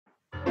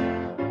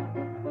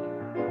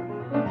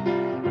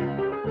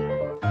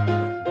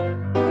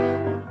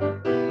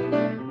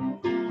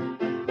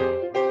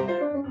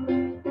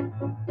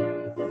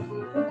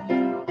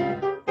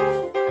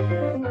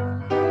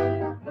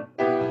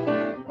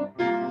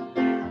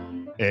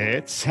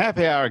It's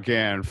Happy Hour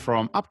again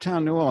from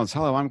Uptown New Orleans.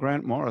 Hello, I'm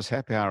Grant Morris.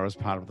 Happy Hour is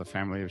part of the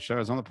family of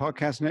shows on the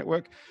podcast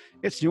network.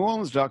 It's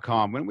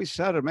neworleans.com. When we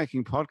started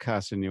making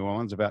podcasts in New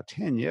Orleans about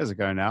 10 years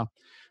ago now,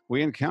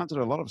 we encountered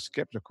a lot of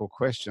skeptical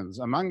questions.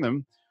 Among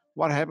them,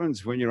 what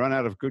happens when you run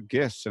out of good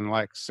guests in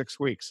like 6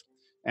 weeks?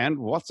 And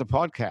what's a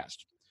podcast?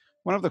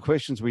 One of the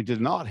questions we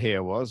did not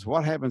hear was,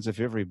 what happens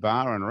if every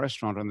bar and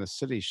restaurant in the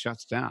city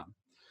shuts down?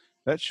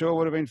 That sure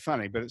would have been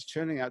funny, but it's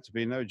turning out to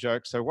be no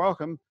joke. So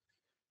welcome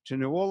to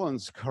New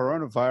Orleans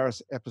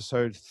Coronavirus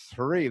Episode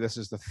 3. This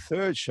is the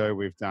third show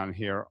we've done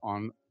here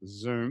on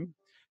Zoom.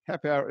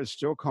 Happy Hour is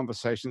still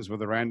conversations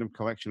with a random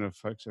collection of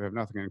folks who have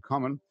nothing in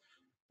common.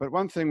 But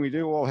one thing we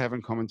do all have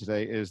in common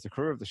today is the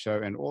crew of the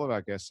show and all of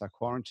our guests are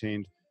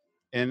quarantined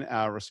in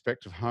our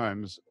respective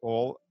homes,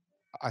 all,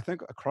 I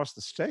think, across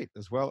the state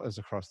as well as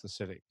across the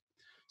city.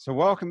 So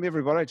welcome,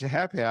 everybody, to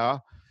Happy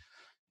Hour.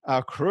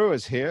 Our crew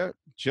is here.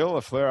 Jill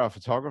LaFleur, our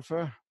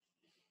photographer.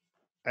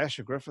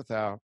 Asher Griffith,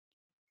 our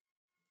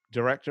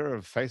director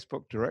of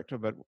Facebook director,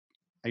 but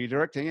are you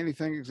directing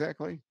anything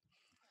exactly?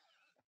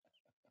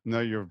 No,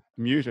 you're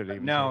muted.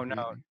 Even No.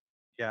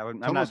 Yeah, I'm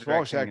Thomas not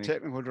Walsh, our any...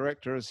 technical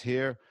director, is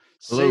here.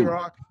 Hello.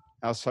 C-Rock,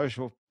 our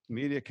social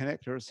media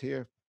connector, is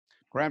here.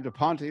 Graham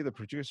DePonte, the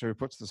producer who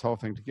puts this whole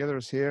thing together,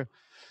 is here.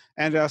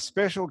 And our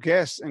special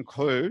guests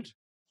include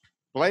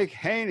Blake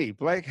Haney.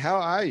 Blake, how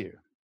are you?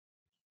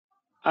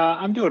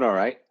 I'm doing all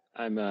right.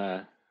 I'm,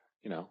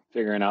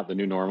 figuring out the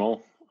new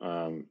normal.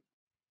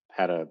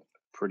 Had a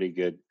pretty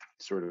good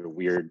sort of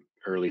weird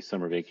early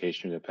summer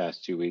vacation the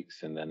past 2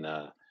 weeks. And then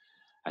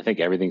I think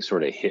everything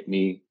sort of hit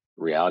me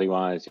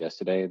reality-wise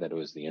yesterday that it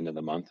was the end of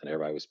the month and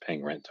everybody was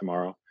paying rent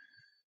tomorrow.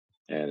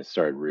 And it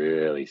started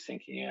really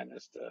sinking in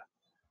as to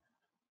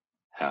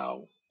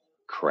how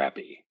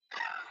crappy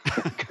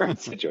the current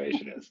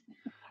situation is.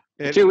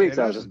 For 2 weeks,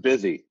 I was just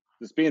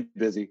being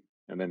busy.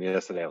 And then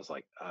yesterday I was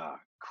like,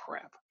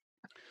 crap.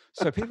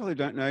 So people who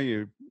don't know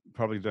you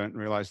probably don't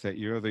realize that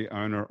you're the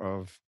owner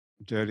of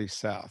Dirty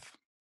South,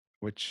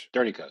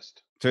 Dirty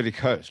Coast. Dirty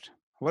Coast.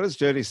 What is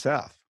Dirty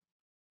South?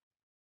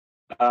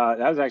 That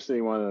was actually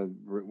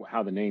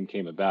how the name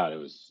came about. It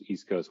was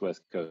East Coast,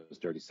 West Coast,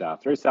 Dirty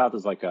South. Dirty South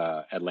is like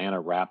a Atlanta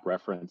rap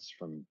reference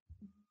from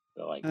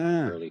the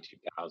early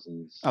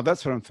 2000s. Oh,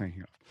 that's what I'm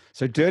thinking of.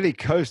 So Dirty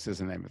Coast is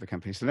the name of the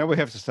company. So now we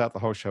have to start the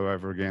whole show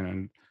over again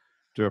and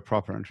do a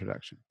proper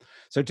introduction.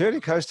 So Dirty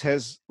Coast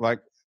has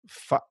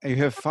you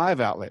have 5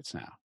 outlets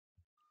now.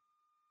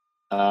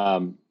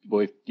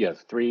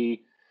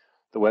 Three,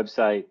 the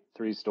website,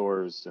 3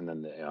 stores, and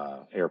then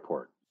the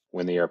airport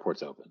when the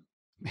airport's open.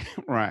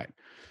 Right.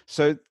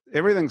 So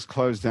everything's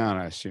closed down,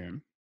 I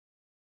assume.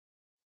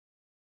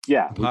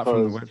 Yeah, apart we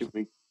from closed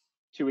the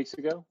 2 weeks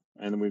ago,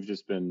 and then we've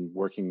just been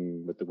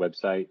working with the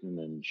website and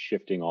then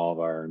shifting all of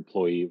our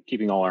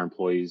keeping all our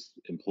employees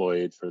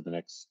employed for the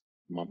next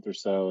month or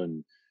so,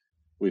 and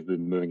we've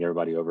been moving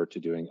everybody over to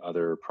doing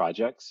other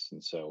projects.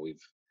 And so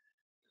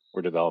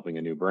we're developing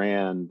a new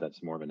brand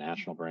that's more of a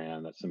national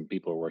brand that some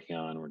people are working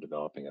on. We're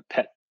developing a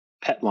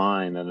pet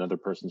line that another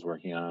person's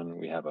working on.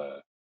 We have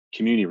a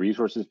community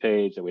resources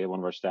page that we have one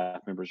of our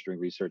staff members doing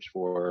research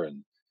for.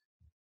 And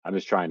I'm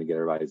just trying to get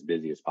everybody as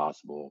busy as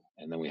possible.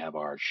 And then we have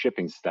our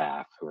shipping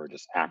staff who are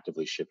just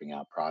actively shipping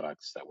out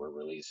products that we're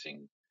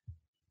releasing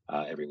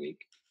every week.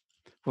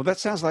 Well, that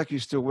sounds like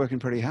you're still working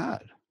pretty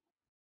hard.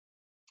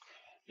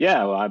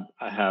 Yeah, well,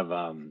 I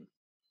have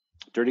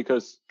Dirty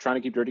Coast, trying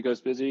to keep Dirty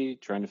Coast busy,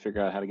 trying to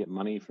figure out how to get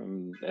money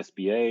from the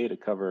SBA to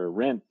cover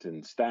rent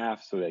and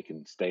staff so they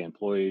can stay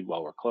employed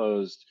while we're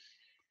closed,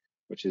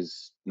 which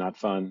is not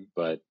fun,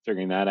 but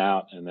figuring that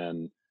out. And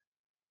then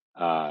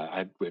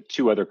we have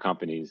 2 other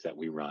companies that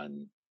we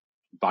run.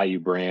 Bayou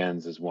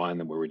Brands is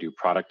one where we do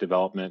product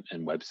development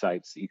and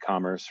websites,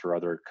 e-commerce for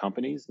other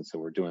companies. And so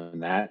we're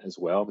doing that as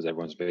well because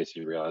everyone's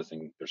basically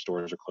realizing their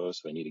stores are closed,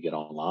 so they need to get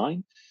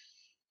online.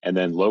 And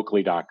then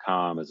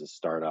locally.com is a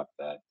startup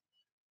that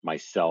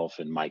myself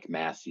and Mike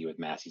Massey with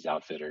Massey's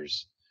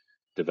Outfitters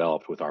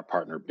developed with our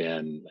partner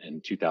Ben in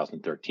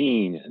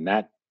 2013. And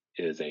that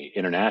is a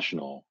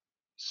international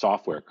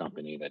software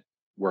company that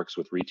works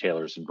with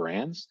retailers and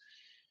brands,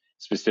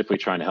 specifically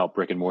trying to help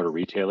brick and mortar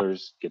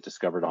retailers get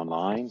discovered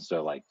online.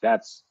 So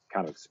that's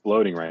kind of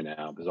exploding right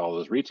now because all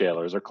those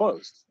retailers are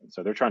closed. And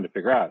so they're trying to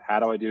figure out, how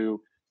do I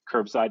do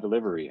curbside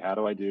delivery? How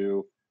do I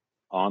do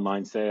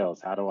online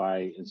sales?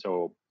 And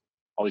so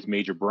all these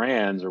major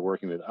brands are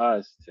working with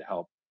us to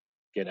help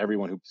get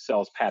everyone who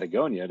sells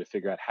Patagonia to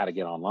figure out how to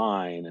get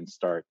online and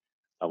start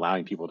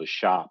allowing people to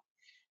shop.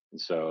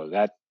 And so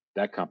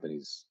that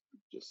company's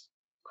just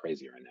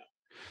crazy right now.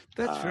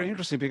 That's very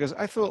interesting because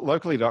I thought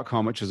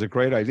locally.com, which is a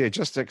great idea,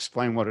 just to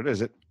explain what it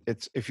is.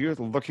 It's if you're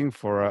looking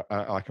for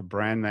a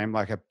brand name,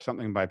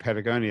 something by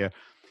Patagonia,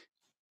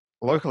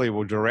 locally.com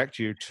will direct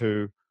you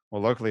to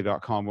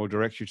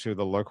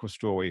the local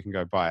store where you can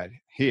go buy it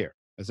here.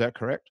 Is that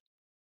correct?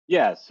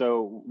 Yeah.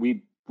 So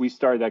we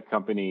started that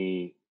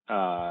company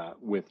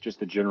with just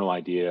the general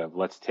idea of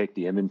let's take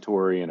the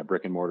inventory in a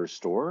brick and mortar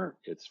store.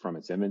 It's from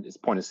its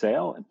point of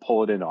sale and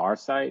pull it into our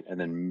site and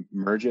then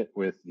merge it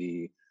with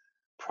the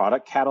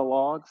product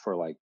catalog for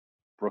like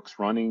Brooks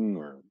Running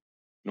or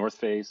North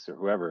Face or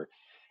whoever,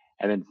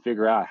 and then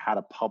figure out how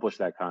to publish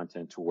that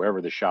content to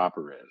wherever the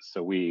shopper is.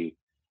 So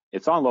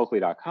it's on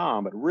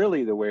locally.com, but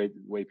really the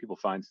way people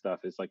find stuff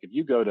is like if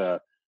you go to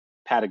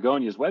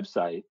Patagonia's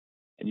website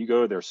and you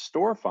go to their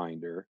store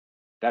finder,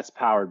 that's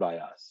powered by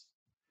us.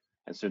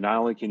 And so not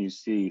only can you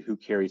see who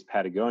carries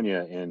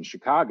Patagonia in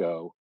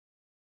Chicago,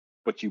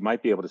 but you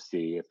might be able to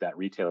see if that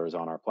retailer is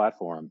on our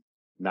platform,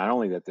 not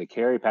only that they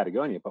carry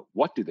Patagonia, but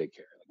what do they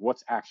carry? Like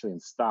what's actually in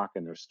stock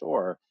in their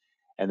store?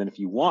 And then if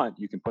you want,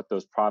 you can put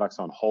those products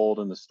on hold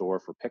in the store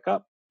for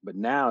pickup. But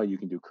now you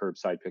can do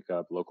curbside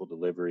pickup, local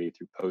delivery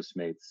through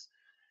Postmates.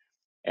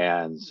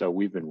 And so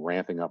we've been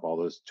ramping up all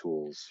those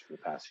tools for the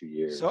past few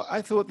years. So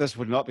I thought this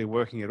would not be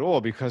working at all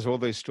because all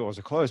these stores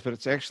are closed, but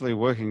it's actually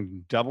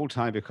working double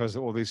time because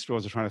all these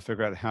stores are trying to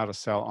figure out how to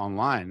sell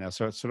online now.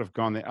 So it's sort of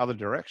gone the other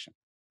direction.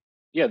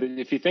 Yeah,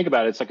 if you think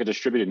about it, it's like a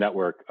distributed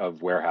network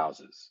of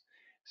warehouses.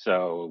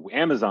 So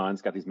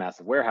Amazon's got these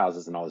massive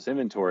warehouses and all this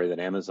inventory that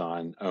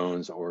Amazon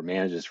owns or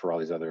manages for all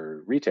these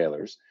other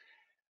retailers.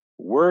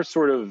 We're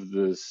sort of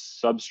the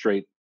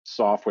substrate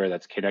software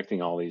that's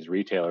connecting all these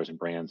retailers and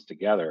brands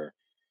together.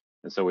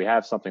 And so we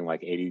have something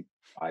like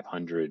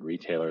 8,500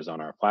 retailers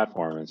on our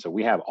platform. And so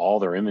we have all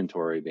their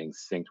inventory being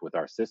synced with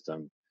our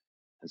system.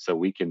 And so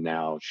we can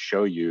now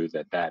show you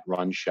that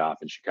run shop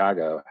in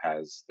Chicago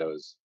has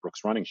those Brooks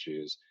running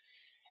shoes.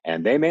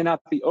 And they may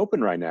not be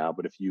open right now,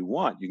 but if you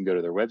want, you can go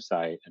to their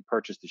website and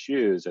purchase the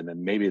shoes, and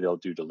then maybe they'll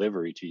do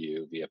delivery to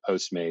you via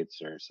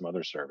Postmates or some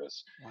other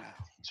service. Wow.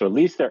 So at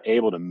least they're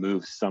able to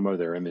move some of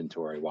their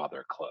inventory while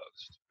they're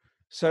closed.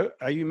 So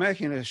are you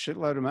making a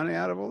shitload of money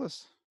out of all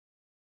this?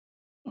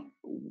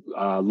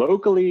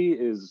 Locally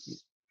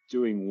is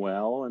doing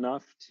well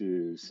enough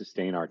to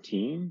sustain our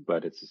team,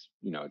 but it's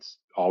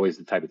always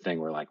the type of thing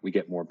where like we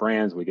get more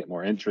brands, we get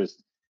more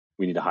interest,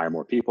 we need to hire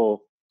more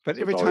people. But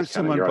So every time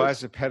someone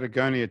buys a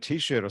Patagonia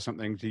t-shirt or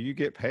something, do you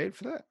get paid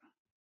for that?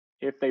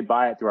 If they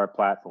buy it through our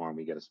platform,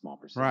 we get a small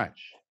percentage. Right.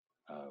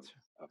 Of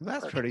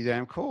That's purchase. pretty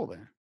damn cool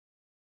then.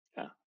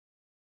 Yeah.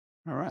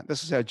 All right.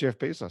 This is how Jeff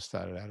Bezos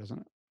started out, isn't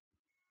it?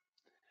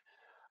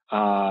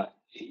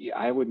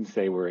 I wouldn't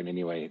say we're in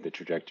any way the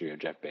trajectory of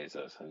Jeff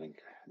Bezos. I think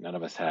none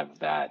of us have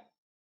that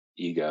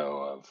ego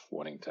of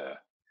wanting to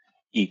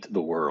eat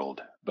the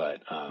world,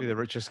 but be the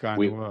richest guy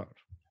in the world.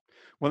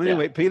 Well,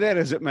 anyway, be that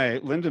as it may,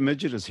 Linda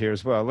Midget is here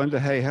as well. Linda,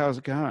 hey, how's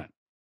it going?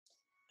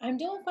 I'm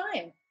doing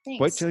fine. Thanks.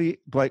 Wait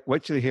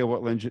till you hear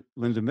what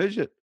Linda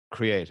Midget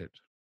created.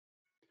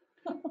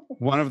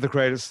 One of the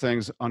greatest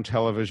things on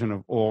television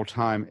of all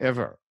time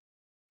ever.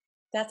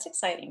 That's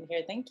exciting to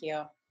hear. Thank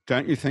you.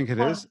 Don't you think it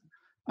is?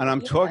 And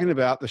I'm talking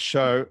about the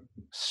show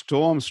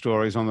Storm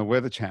Stories on the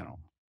Weather Channel.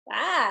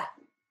 Yeah.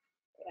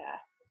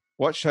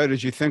 What show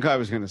did you think I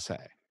was going to say?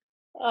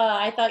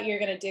 I thought you were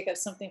going to dig up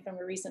something from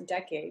a recent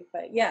decade,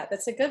 but yeah,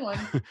 that's a good one.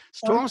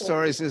 Storm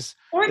Stories is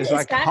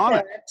iconic. Back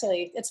there,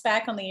 actually. It's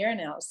back on the air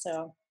now,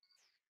 so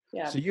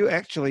yeah. So you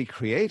actually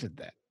created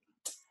that?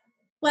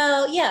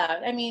 Well, yeah.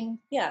 I mean,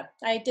 yeah,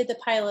 I did the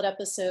pilot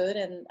episode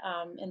and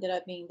ended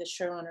up being the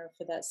showrunner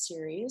for that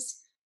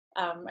series.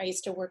 I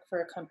used to work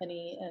for a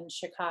company in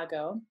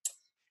Chicago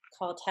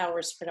called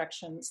Towers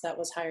Productions that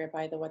was hired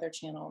by the Weather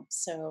Channel.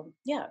 So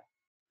yeah.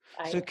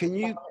 So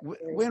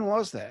when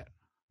was that?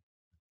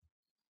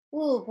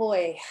 Oh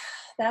boy,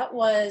 that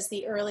was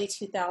the early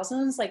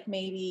 2000s, like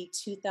maybe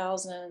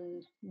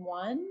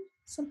 2001,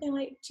 something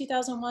like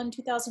 2001,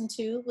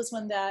 2002 was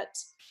when that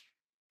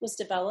was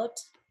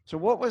developed. So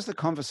what was the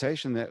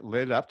conversation that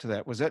led up to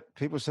that? Was that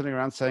people sitting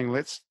around saying,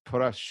 let's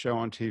put a show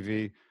on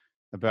TV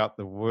about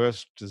the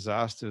worst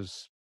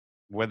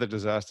weather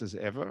disasters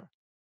ever?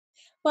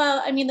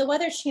 Well, I mean, the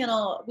Weather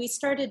Channel, we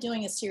started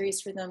doing a series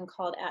for them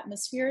called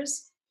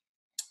Atmospheres.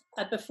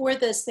 Before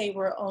this, they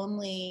were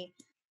only...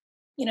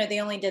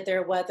 they only did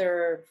their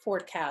weather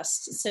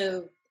forecasts.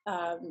 So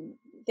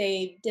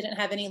they didn't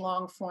have any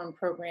long form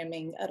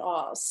programming at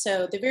all.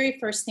 So the very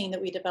first thing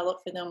that we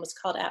developed for them was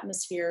called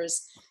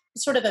Atmospheres,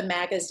 sort of a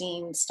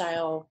magazine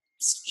style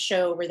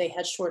show where they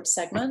had short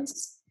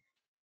segments.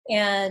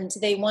 And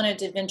they wanted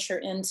to venture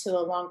into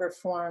a longer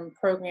form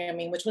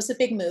programming, which was a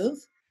big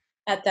move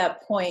at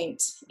that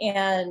point.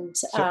 And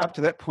so up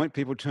to that point,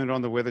 people turned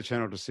on the Weather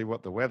Channel to see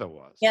what the weather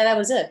was. Yeah, that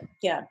was it.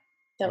 Yeah,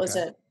 that was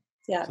it.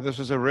 Yeah. So this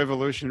was a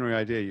revolutionary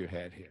idea you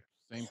had here.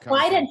 Well,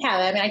 I didn't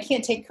have it. I mean, I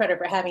can't take credit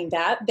for having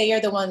that. They are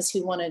the ones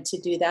who wanted to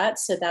do that.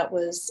 So that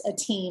was a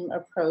team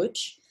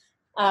approach.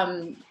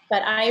 But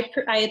I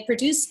had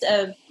produced,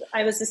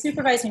 I was the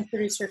supervising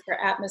producer for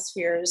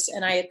Atmospheres,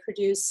 and I had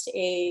produced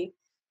a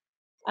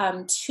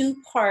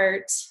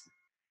 2-part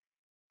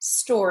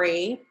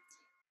story.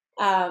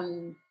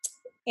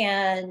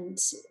 And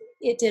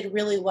it did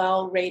really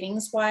well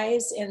ratings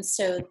wise. And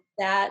so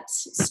that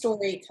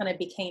story kind of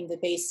became the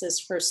basis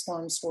for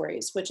Storm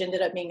Stories, which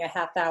ended up being a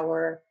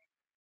half-hour,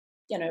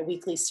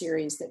 weekly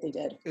series that they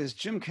did. Is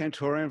Jim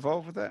Cantore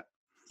involved with that?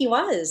 He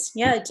was.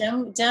 Yeah,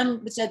 Jim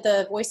did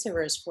the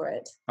voiceovers for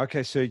it.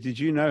 Okay, so did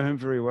you know him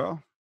very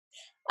well?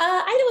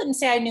 I wouldn't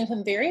say I knew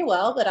him very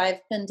well, but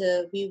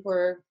we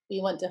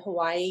went to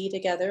Hawaii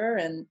together,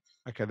 and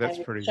Okay, that's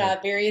I pretty good.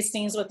 shot various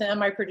things with him.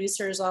 My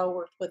producers all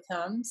worked with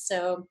him.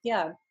 So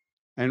yeah,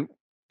 And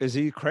is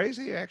he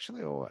crazy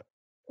actually, or what?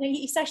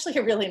 he's actually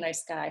a really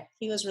nice guy.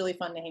 He was really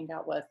fun to hang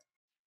out with.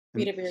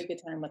 We And had a very good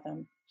time with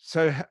him.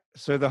 so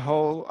the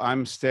whole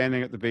I'm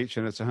standing at the beach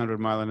and it's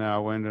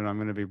 100-mile-an-hour wind and I'm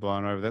going to be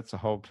blown over. That's the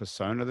whole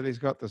persona that he's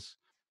got. This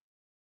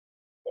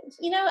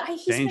He's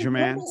been danger doing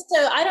man. this,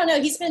 so I don't know.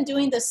 He's been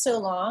doing this so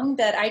long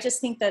that I just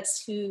think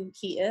that's who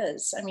he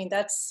is. I mean,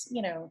 this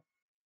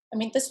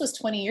was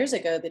 20 years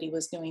ago that he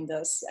was doing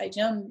this.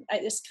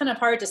 It's kind of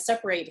hard to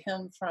separate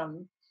him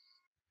from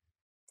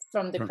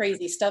the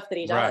crazy stuff that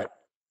he does. Right,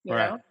 You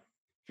right. know.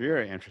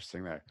 Very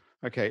interesting though.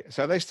 Okay,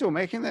 so are they still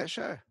making that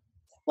show?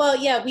 Well,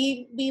 yeah,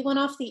 we went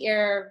off the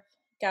air.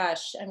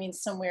 Gosh, I mean,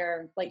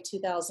 somewhere like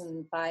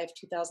 2005,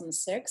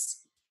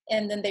 2006,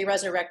 and then they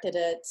resurrected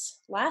it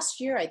last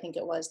year. I think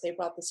it was. They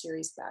brought the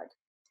series back,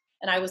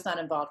 and I was not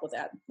involved with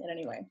that in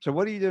any way. So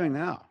what are you doing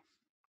now?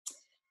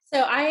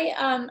 So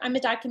I'm a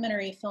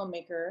documentary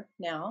filmmaker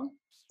now,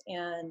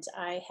 and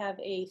I have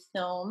a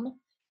film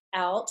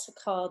out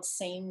called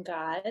Same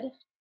God.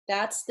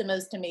 That's the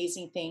most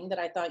amazing thing that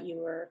I thought you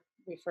were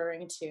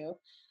referring to.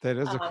 That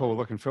is a cool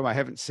looking film. I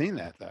haven't seen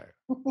that though.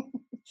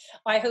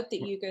 I hope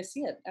that you go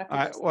see it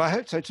after this. Well, I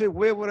hope so too.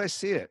 Where would I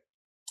see it?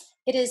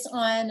 It is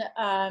on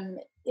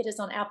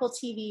Apple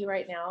TV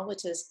right now,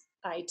 which is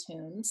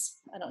iTunes.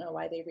 I don't know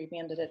why they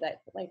rebranded it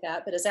like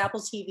that, but it's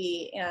Apple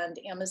TV and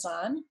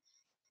Amazon.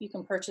 You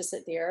can purchase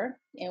it there,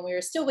 and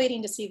we're still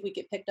waiting to see if we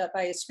get picked up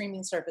by a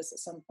streaming service at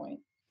some point.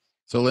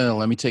 So, Lena,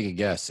 let me take a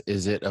guess.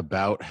 Is it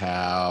about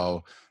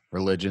how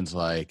religions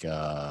like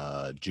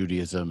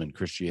Judaism and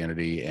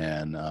Christianity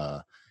and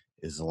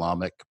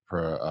Islamic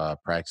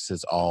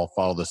practices all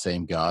follow the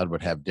same God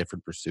but have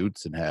different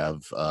pursuits and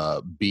have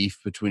beef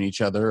between each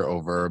other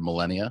over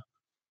millennia?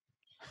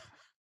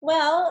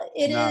 Well,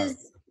 it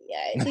is.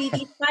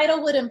 The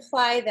title would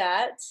imply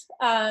that.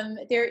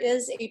 There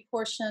is a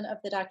portion of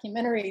the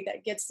documentary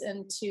that gets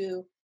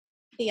into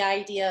the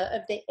idea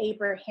of the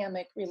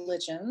Abrahamic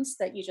religions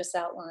that you just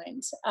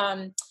outlined.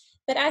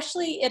 But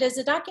actually, it is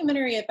a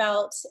documentary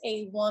about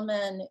a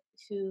woman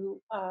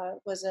who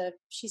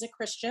she's a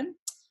Christian.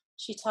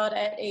 She taught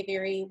at a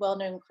very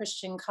well-known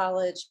Christian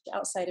college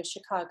outside of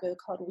Chicago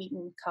called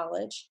Wheaton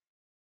College.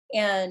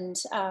 And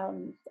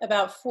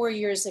about 4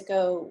 years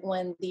ago,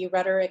 when the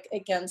rhetoric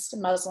against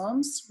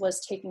Muslims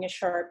was taking a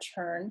sharp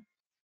turn,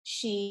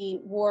 she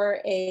wore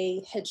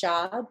a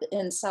hijab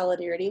in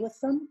solidarity with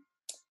them.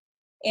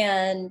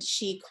 And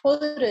she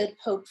quoted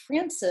Pope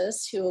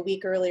Francis, who a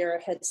week earlier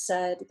had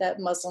said that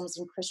Muslims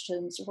and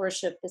Christians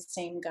worship the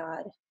same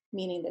God,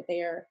 meaning that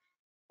they are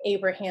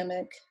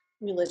Abrahamic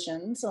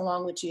religions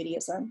along with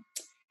Judaism.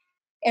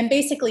 And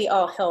basically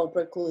all hell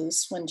broke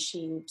loose when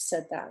she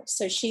said that.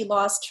 So she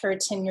lost her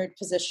tenured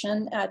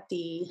position at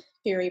the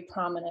very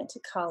prominent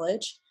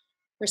college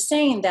for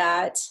saying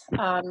that.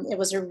 It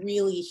was a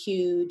really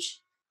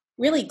huge,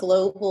 really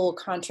global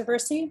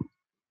controversy.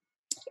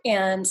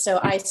 And so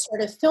I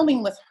started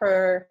filming with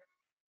her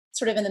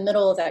sort of in the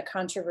middle of that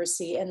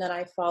controversy. And then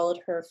I followed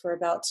her for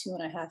about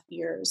 2.5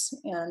 years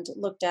and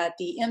looked at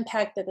the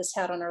impact that this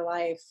had on her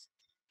life.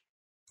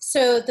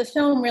 So the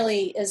film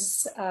really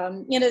is,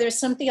 there's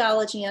some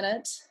theology in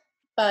it,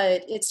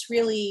 but it's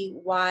really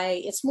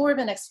it's more of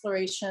an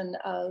exploration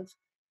of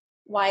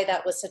why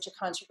that was such a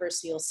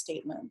controversial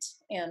statement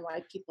and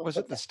why people. Was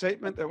it the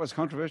statement that was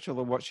controversial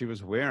or what she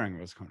was wearing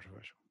was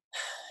controversial?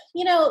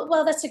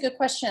 Well, that's a good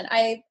question.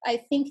 I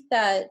think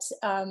that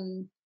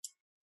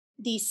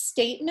the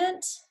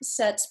statement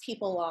sets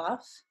people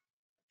off.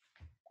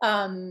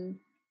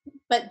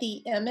 But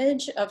the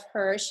image of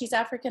her, she's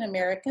African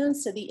American,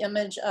 so the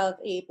image of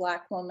a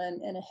Black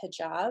woman in a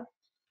hijab,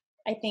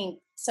 I think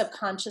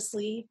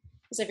subconsciously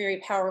is a very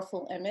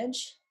powerful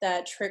image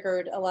that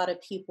triggered a lot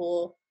of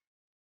people.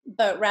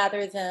 But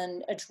rather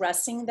than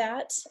addressing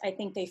that, I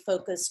think they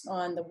focused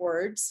on the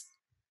words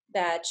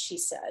that she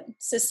said.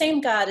 So Same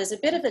God is a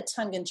bit of a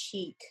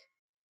tongue-in-cheek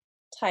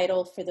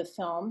title for the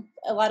film.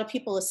 A lot of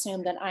people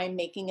assume that I'm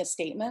making a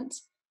statement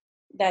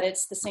that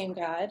it's the same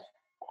God.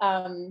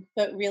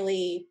 But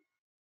really,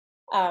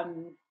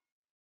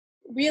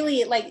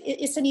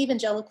 it's an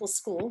evangelical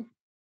school.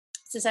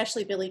 This is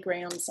actually Billy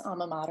Graham's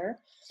alma mater.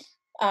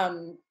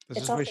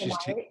 This is where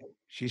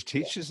she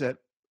teaches at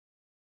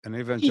an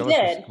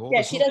evangelical school.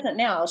 Yeah, she doesn't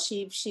now.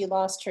 She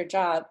lost her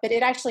job, but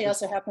it actually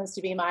also happens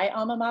to be my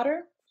alma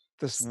mater.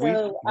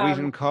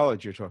 Wheaton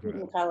College you're talking about.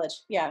 Wheaton College,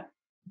 yeah.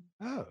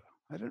 Oh,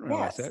 I didn't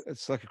realize that.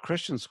 It's like a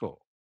Christian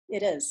school.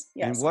 It is,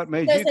 yes. And what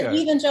made you go? It's an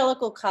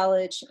evangelical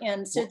college,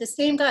 and so the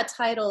Same God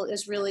title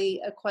is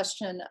really a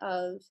question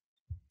of,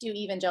 do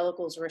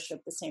evangelicals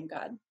worship the same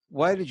God?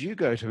 Why did you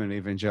go to an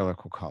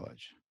evangelical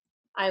college?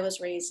 I was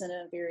raised in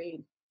a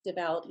very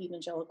devout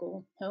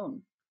evangelical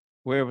home.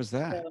 Where was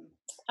that? So,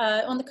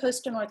 on the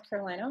coast of North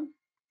Carolina.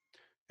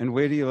 And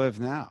where do you live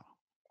now?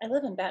 I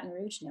live in Baton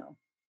Rouge now.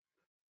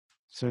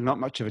 So not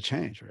much of a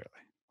change,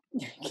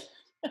 really.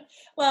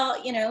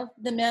 Well,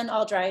 the men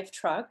all drive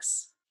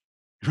trucks.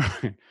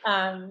 Right.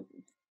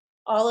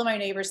 All of my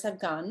neighbors have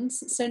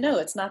guns. So no,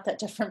 it's not that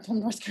different from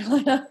North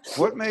Carolina.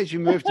 What made you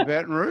move to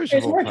Baton Rouge?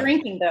 There's of all more places?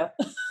 drinking though.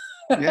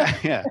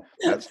 Yeah.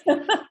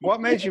 What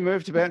made you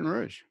move to Baton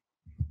Rouge?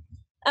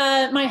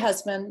 My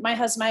husband,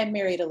 I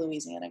married a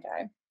Louisiana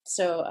guy.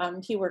 So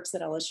he works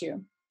at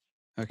LSU.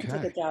 Okay. He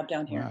took a job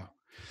down here. Wow.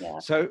 Yeah.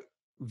 So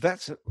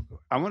there's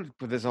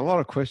a lot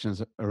of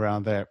questions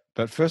around that.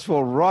 But first of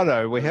all,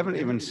 Rotto, we haven't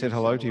even said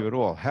hello to you at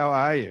all. How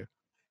are you?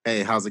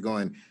 Hey, how's it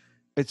going?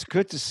 It's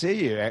good to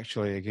see you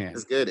actually again.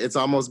 It's good. It's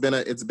almost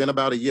been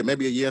about a year,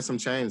 maybe a year and some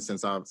change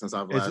since I've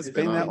last It's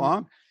been that on.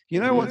 long? You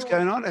know what's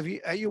going on?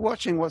 Are you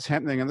watching what's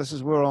happening? And this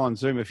is, we're all on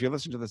Zoom. If you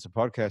listen to this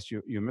podcast,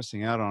 you're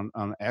missing out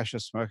on Asher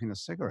smoking a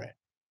cigarette.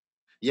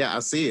 Yeah, I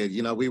see it.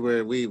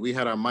 We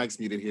had our mics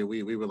muted here.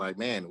 We were like,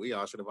 man, we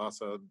all should have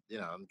also,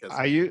 because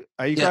Are you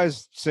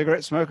guys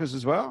cigarette smokers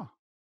as well?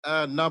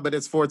 no, but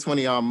it's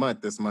 420 all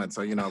month this month.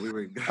 So, we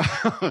were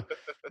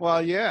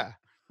Well, yeah.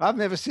 I've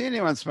never seen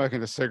anyone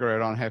smoking a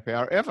cigarette on happy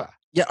hour ever.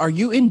 Yeah, are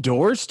you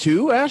indoors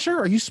too, Asher?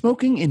 Are you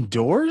smoking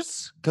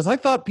indoors? Because I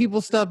thought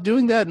people stopped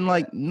doing that in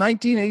like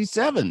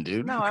 1987,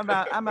 dude. No, I'm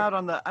out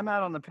on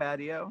the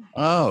patio.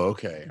 Oh,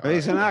 okay. But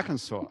he's in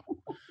Arkansas.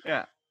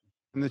 Yeah.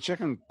 In the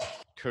chicken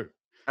coop.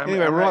 I'm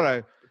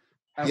Rotto.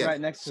 I'm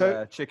right next to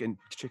the chicken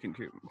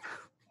coop.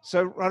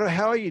 So, Rotto,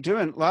 how are you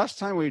doing? Last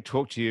time we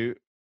talked to you,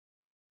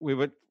 we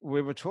were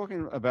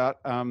talking about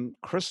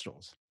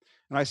crystals.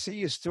 And I see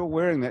you're still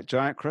wearing that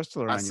giant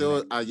crystal around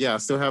you. I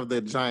still have the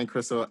giant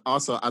crystal.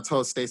 Also, I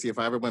told Stacy if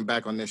I ever went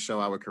back on this show,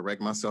 I would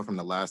correct myself from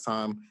the last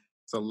time.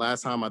 So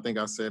last time I think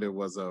I said it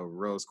was a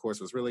rose quartz.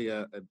 It was really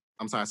I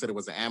said it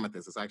was an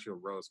amethyst. It's actually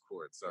a rose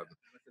quartz. So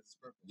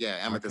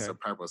amethyst are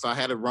purple. So I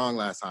had it wrong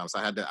last time. So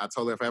I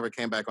told her if I ever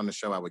came back on the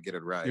show, I would get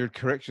it right. You'd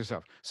correct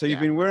yourself. So you've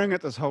been wearing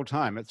it this whole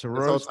time. It's a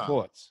rose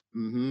quartz.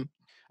 Mm-hmm.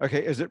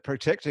 Okay, is it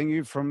protecting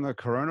you from the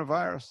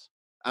coronavirus?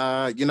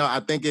 I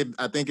think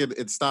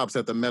it stops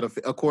at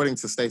the according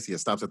to Stacy, it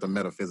stops at the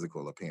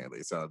metaphysical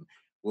apparently. So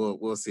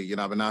we'll see.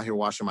 I've been out here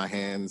washing my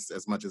hands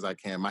as much as I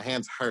can. My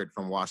hands hurt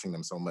from washing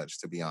them so much,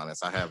 to be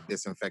honest. I have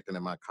disinfectant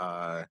in my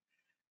car.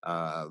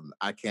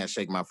 I can't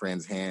shake my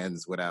friends'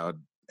 hands without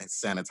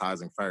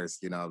sanitizing first.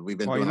 We've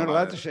been doing you're not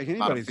allowed to shake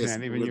anybody's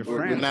hand, even your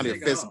friends. We're not here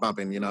fist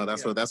bumping,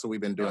 that's what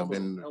we've been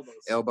doing.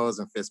 Elbows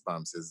and fist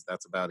bumps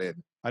that's about it.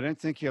 I don't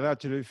think you're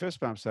allowed to do fist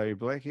bumps, are you,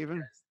 Blake, even?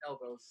 Yes,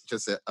 elbows.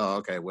 Just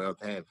okay, well,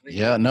 hey.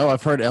 Yeah, no,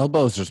 I've heard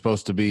elbows are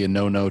supposed to be a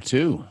no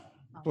too.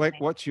 Blake,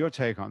 what's your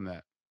take on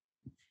that?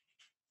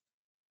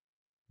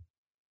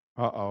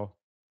 Uh-oh.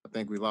 I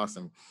think we lost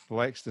him.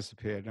 Blake's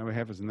disappeared. Now we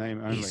have his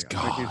name only. He's I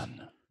think gone. he's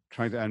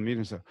trying to unmute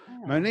himself.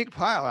 Oh. Monique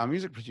Pyle, our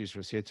music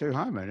producer, is here too.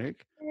 Hi,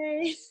 Monique.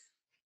 Hey.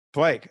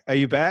 Blake, are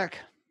you back?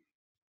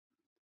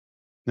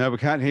 No, we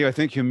can't hear you. I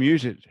think you're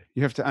muted.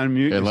 You have to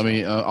unmute. Okay, let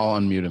me. I'll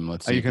unmute him.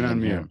 Let's see. You can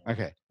unmute him.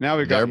 Okay. Now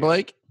we got there, you.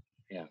 Blake.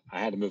 Yeah,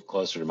 I had to move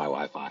closer to my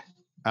Wi-Fi.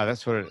 Oh,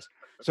 that's what it is.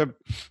 So,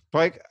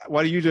 Blake,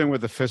 what are you doing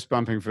with the fist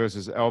bumping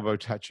versus elbow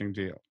touching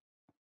deal?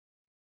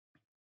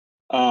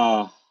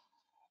 I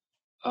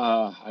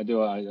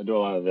do a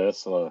lot of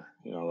this, a lot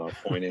of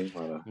pointing.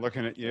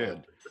 Looking at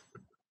you.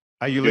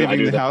 Are you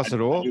leaving the house at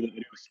all? I do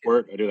the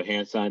squirt. I do the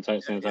hand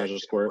sanitizer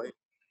squirt.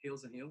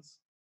 Heels and heels.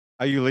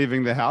 Are you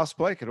leaving the house,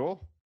 Blake, at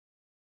all?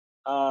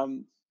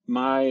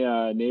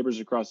 My neighbors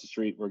across the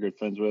street we're good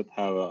friends with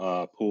have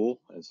a pool,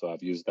 and so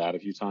I've used that a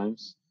few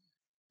times.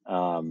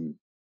 I've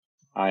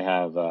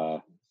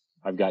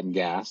gotten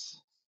gas.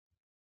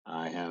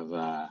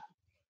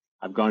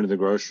 I've gone to the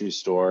grocery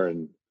store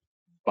and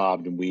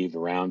bobbed and weaved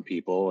around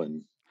people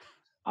and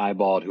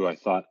eyeballed who I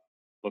thought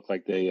looked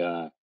like they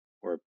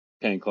were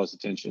paying close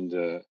attention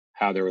to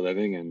how they were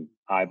living, and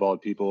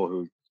eyeballed people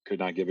who could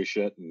not give a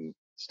shit and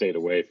stayed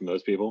away from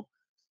those people.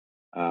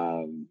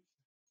 But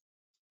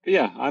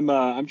yeah,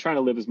 I'm trying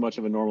to live as much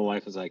of a normal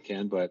life as I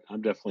can, but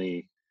I'm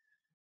definitely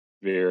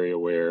very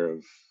aware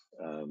of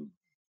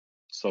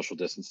social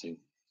distancing.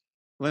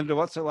 Linda,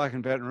 what's it like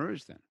in Baton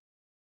Rouge then?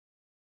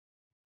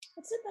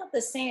 It's about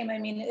the same. I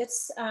mean,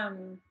 it's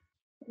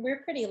we're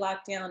pretty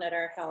locked down at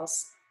our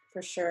house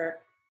for sure.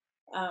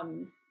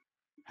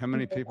 How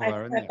many people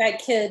are in there? I've got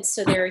kids,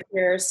 so they're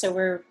here. So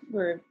we're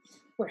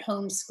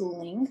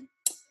homeschooling.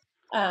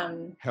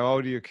 How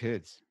old are your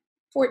kids?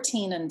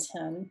 14 and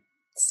 10.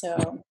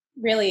 So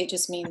really, it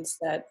just means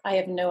that I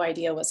have no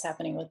idea what's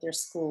happening with their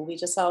school. We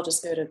all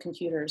just go to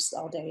computers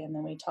all day and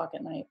then we talk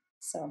at night.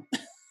 So.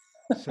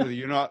 So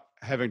you're not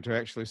having to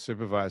actually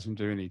supervise and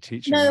do any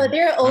teaching? No,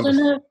 they're old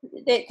enough.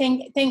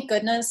 Thank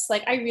goodness.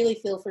 Like, I really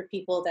feel for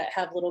people that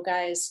have little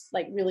guys,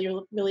 like really,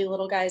 really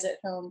little guys at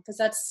home, because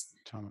that's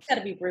got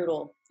to be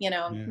brutal.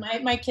 Yeah.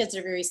 My kids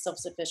are very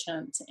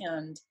self-sufficient,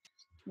 and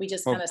we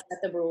just kind of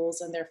set the rules,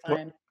 and they're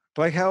fine.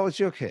 Blake, how old is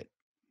your kid?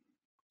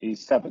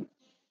 He's 7.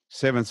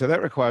 7. So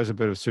that requires a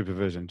bit of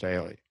supervision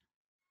daily.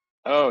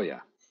 Oh yeah,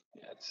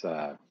 it's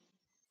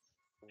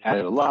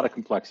added a lot of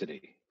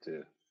complexity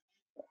to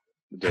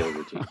the daily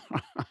routine.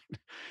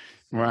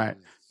 Right.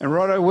 And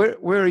Rotto,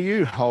 where are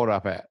you holed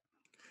up at?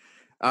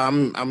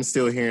 I'm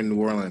still here in New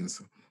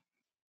Orleans.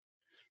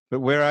 But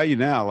where are you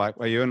now? Like,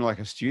 are you in like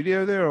a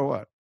studio there or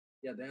what?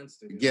 Yeah, dance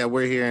studio. Yeah,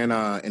 we're here in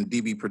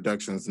DB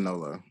Productions,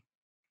 NOLA.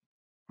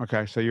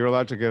 Okay, so you're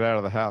allowed to get out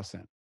of the house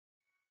then?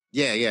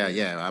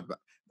 Yeah.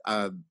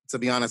 To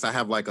be honest, I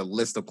have like a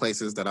list of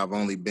places that I've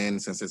only been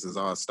since this has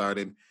all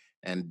started,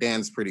 and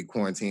Dan's pretty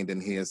quarantined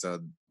in here, so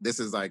this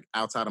is like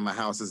outside of my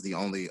house is the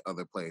only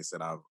other place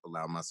that I've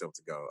allowed myself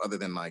to go, other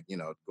than like, you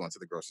know, going to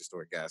the grocery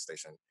store, gas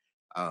station.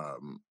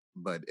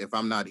 But if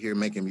I'm not here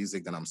making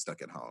music, then I'm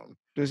stuck at home.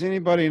 Does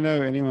anybody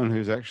know anyone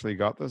who's actually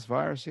got this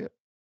virus yet?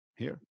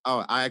 Here?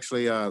 Oh, I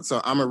actually,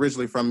 so I'm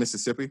originally from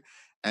Mississippi,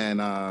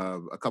 and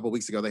a couple of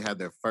weeks ago they had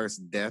their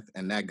first death,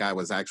 and that guy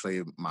was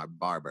actually my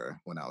barber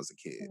when I was a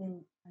kid.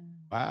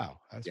 Wow,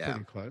 that's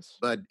pretty close.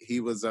 But he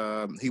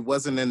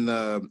wasn't in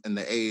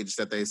the age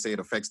that they say it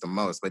affects the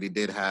most, but he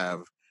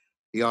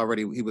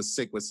was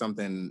sick with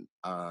something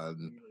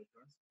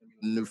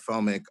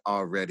pneumonic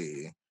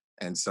already,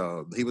 and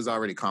so he was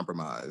already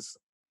compromised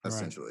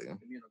essentially. Right.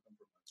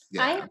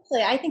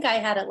 Yeah. I think I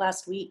had it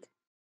last week.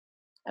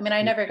 I mean,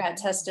 I never got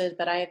tested,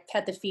 but I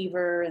had the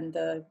fever and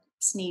the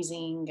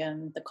sneezing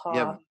and the cough.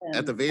 Yeah,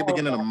 at the very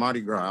beginning of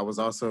Mardi Gras, I was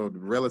also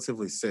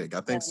relatively sick.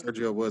 I think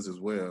Sergio was as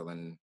well.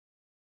 And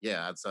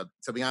yeah, so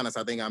to be honest,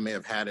 I think I may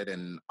have had it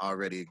and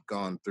already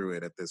gone through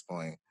it at this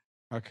point.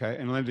 Okay.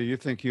 And Linda, you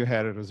think you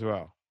had it as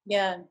well?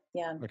 Yeah.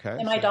 Okay.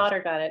 And my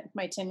daughter got it.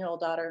 My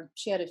 10-year-old daughter,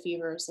 she had a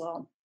fever as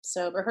well.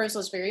 So, but hers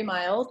was very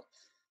mild.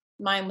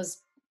 Mine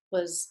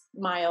was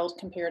mild,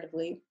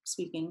 comparatively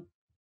speaking.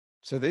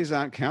 So these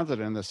aren't counted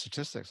in the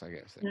statistics, I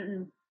guess.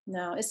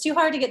 No, it's too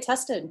hard to get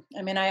tested.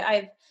 I mean,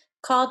 I've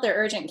called their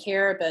urgent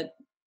care, but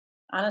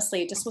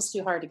honestly, it just was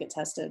too hard to get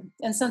tested.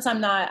 And since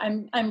I'm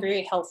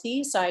very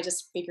healthy, so I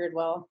just figured,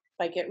 well,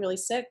 if I get really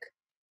sick,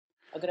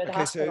 I'll go to the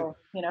hospital.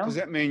 So you know, does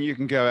that mean you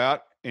can go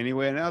out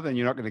anywhere now? Then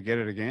you're not going to get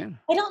it again?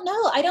 I don't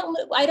know.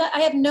 I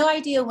have no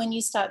idea when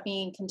you stop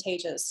being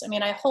contagious. I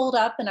mean, I holed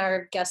up in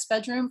our guest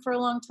bedroom for a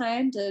long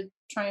time to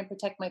try and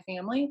protect my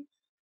family,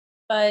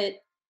 but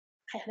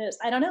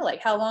I don't know,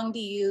 like how long do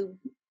you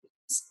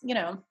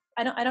know,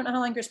 I don't know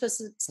how long you're supposed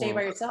to stay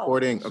by yourself.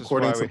 According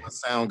to the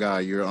sound guy,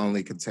 you're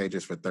only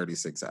contagious for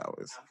 36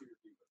 hours.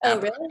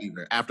 Oh, really?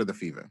 After the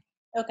fever.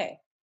 Okay.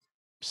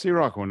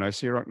 C-Rock will know.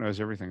 C-Rock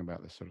knows everything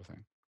about this sort of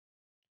thing.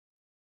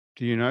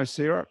 Do you know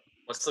C-Rock?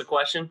 What's the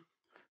question?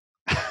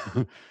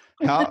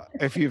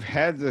 If you've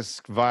had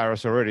this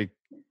virus already,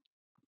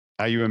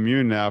 are you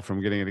immune now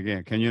from getting it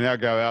again? Can you now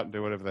go out and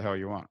do whatever the hell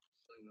you want?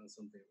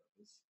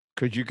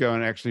 Could you go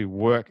and actually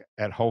work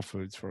at Whole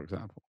Foods, for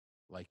example?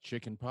 Like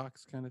chicken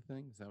pox kind of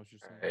thing? Is that what you're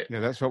saying?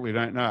 Yeah, that's what we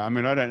don't know. I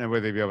mean, I don't know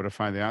whether you'll be able to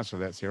find the answer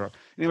to that, C-Rock.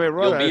 Anyway,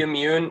 Rod,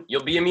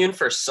 You'll be immune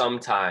for some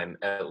time,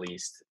 at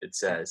least, it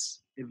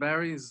says. It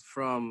varies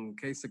from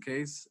case to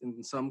case.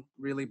 In some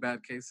really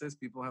bad cases,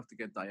 people have to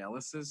get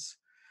dialysis.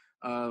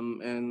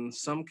 In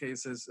some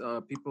cases,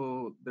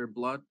 their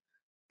blood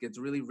gets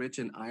really rich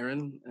in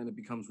iron and it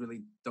becomes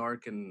really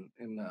dark and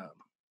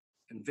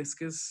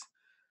viscous.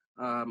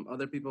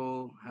 Other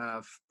people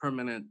have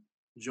permanent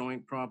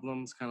joint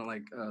problems, kind of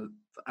like the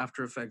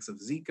after effects of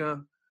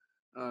Zika.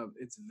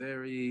 It's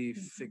very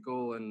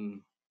fickle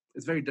and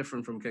it's very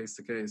different from case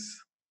to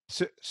case.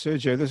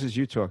 Sergio, this is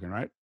you talking,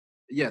 right?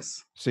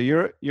 Yes. So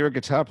you're a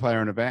guitar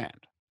player in a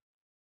band?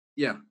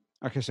 Yeah.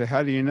 Okay, so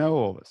how do you know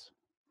all this?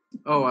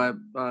 Oh,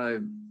 I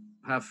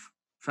have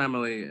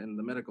family in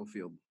the medical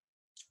field.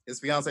 His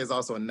fiance is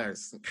also a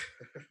nurse.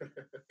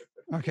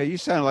 Okay, you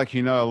sound like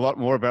you know a lot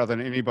more about it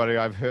than anybody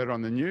I've heard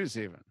on the news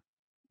even.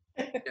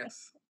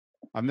 Yes.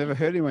 I've never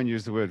heard anyone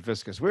use the word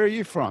viscous. Where are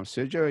you from,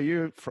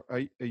 Sergio?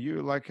 Are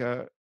you like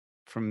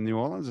from New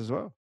Orleans as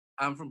well?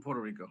 I'm from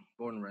Puerto Rico,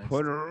 born and raised.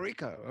 Puerto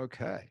Rico,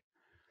 okay.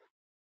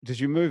 Did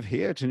you move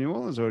here to New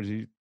Orleans, or did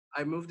you?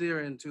 I moved here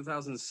in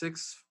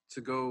 2006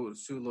 to go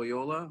to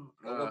Loyola.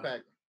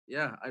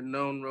 Yeah, I've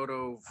known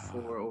Roto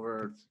for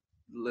over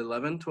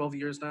 12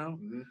 years now.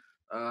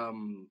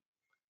 Mm-hmm.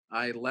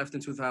 I left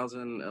in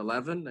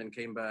 2011 and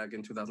came back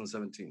in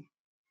 2017.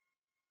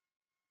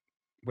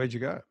 Where'd you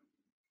go?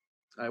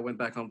 I went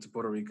back home to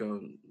Puerto Rico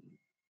and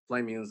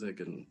play music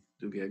and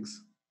do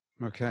gigs.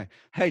 Okay.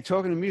 Hey,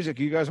 talking to music,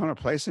 you guys want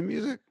to play some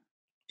music?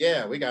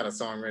 Yeah, we got a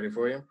song ready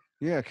for you.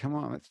 Yeah, come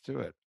on, let's do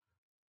it.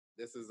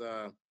 This is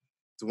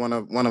one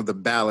of the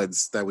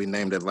ballads that we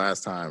named it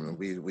last time.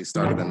 We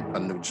started a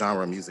new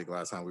genre of music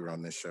last time we were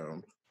on this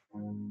show.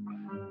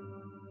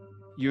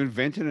 You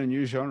invented a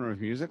new genre of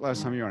music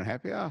last time you were on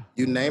Happy Hour?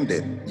 You named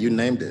it.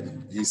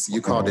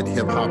 You called it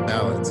hip hop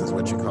ballads is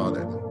what you called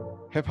it.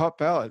 Hip hop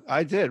ballad.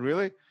 I did,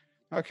 really?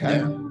 Okay.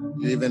 Yeah.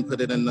 You even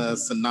put it in the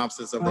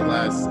synopsis of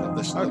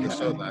the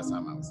show last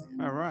time I was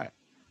here. All right.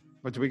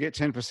 But do we get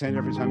 10%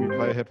 every time you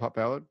play a hip hop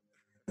ballad?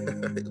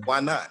 Why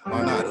not?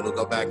 It'll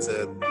go back to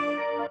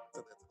the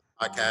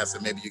podcast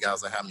and maybe you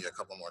guys will have me a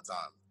couple more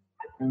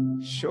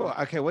times. Sure.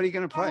 Okay, what are you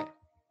going to play?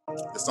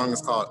 The song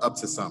is called Up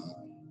to Something.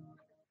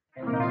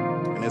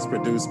 And it's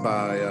produced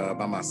by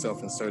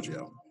myself and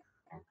Sergio.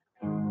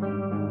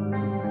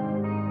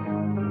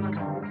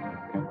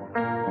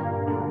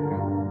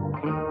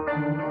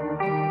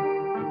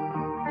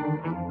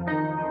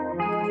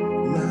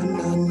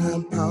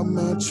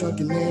 trunk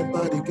and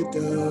everybody get to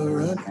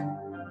run.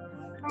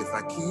 If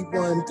I keep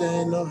one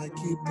thing, no, I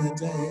keep that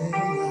thing,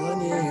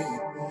 honey.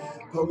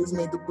 Police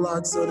make the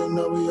block so they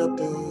know we up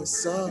to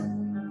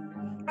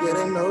some. Yeah,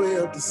 they know we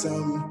up to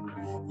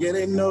some. Yeah,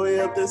 they know we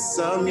up to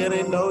some. Yeah,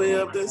 they know we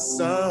up to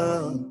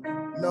some.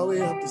 Know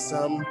we up to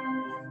some.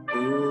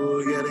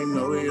 Ooh, yeah, they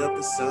know we up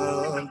to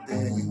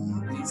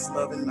something. Peace,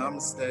 love, and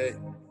namaste.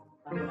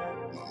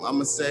 My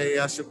mama say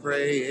I should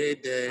pray a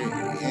day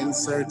in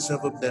search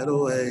of a better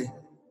way.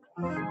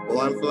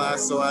 Born fly,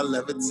 so I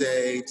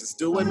levitate. Just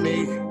doing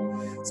me.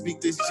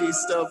 Speak this G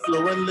stuff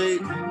fluently.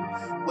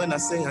 When I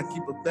say I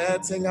keep a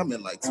bad thing, I'm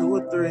in like 2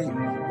 or 3.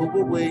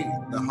 We,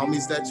 the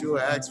homies that you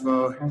ask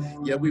for.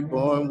 Yeah, we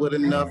born with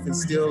enough and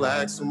still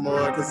ask for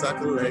more. Cause I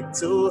collect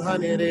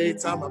 200 every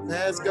time my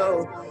pass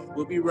go.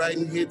 We'll be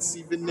writing hits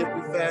even if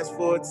we fast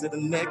forward to the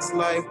next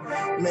life.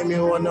 Made me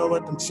wanna know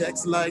what them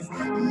checks like.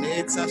 And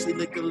every time she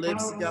lick her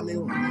lips, it got me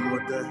wondering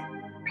what the...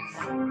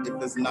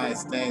 If it's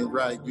nice, thing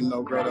right, you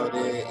know, right out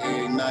there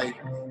every night.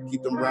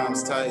 Keep them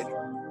rhymes tight.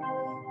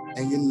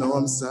 And you know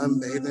I'm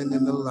sunbathing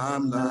in the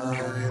limelight.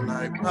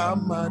 Like pop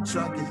my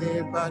trunk and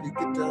everybody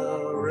get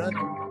to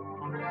running.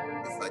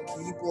 If I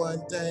keep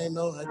one thing,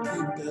 no, I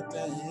keep that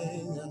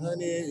thing,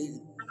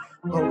 honey.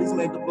 Police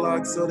make the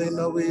block so they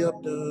know we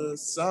up to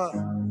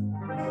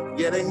some.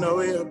 Yeah, they know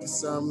we up to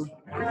some.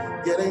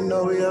 Yeah, they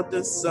know we up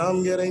to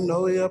some. Yeah, they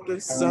know we up to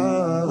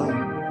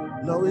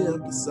some. Know we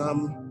up to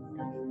some.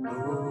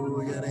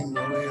 Oh, yeah, they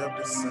know we up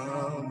to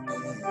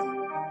something.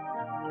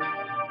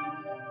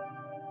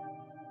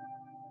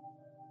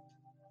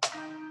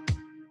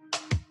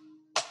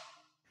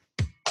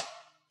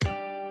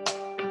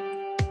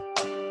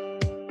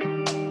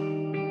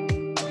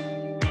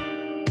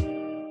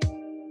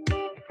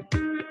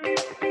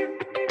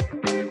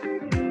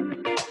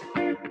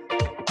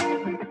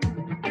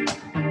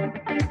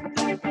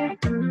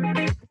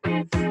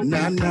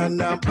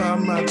 Nah, pop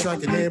my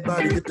trunk and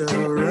everybody get to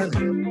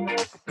running.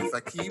 If I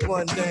keep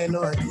one day,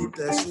 no, I keep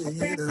that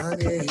shit,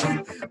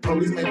 honey.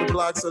 Police make the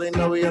block so they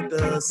know we up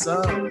to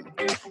some.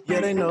 Yeah,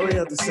 they know we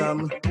up to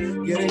some.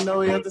 Yeah, they know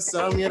we up to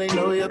some. Yeah, they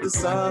know we up to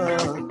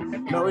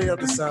some. Know we up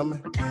to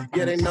some.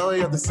 Yeah, they know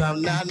we up to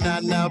some.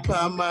 Nah,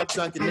 pop my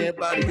trunk and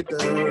everybody get to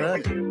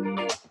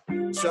running.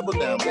 Trouble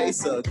down,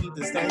 bass up, keep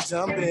this thing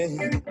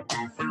jumping.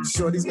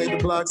 Shorties made the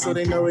block so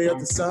they know we up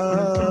to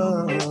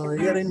some.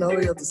 Yeah, they know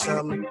we up to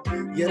some.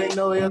 Yeah, they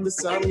know we up to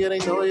some. Yeah, they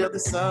know we up to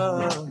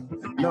some.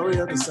 Know we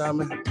up to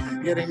some.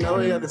 Yeah, they know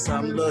we up to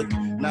some. Look,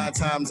 9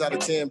 times out of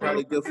 10,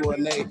 probably good for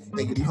an 8.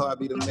 They can know I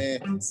be the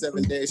man.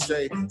 7 days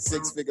straight,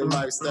 6-figure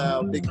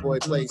lifestyle, big boy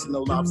place,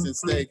 no lobster and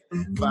steak.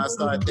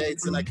 5-star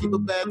dates, and I keep a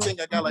bad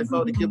thing. I got like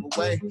 4 to give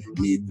away.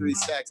 Need 3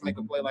 stacks, make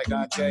a play like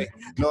Andre.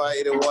 No, I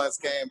ate it once,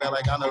 came back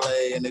like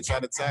Anale, and they try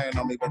to turn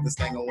on me, but this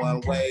thing on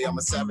one way. I'm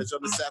a savage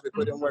on the Sabbath,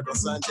 put in work on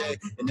Sunday.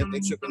 And if they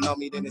tripping on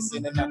me, then it's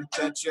in and out the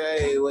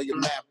country. Where your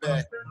map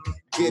at?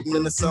 Getting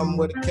into something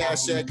with a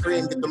cash at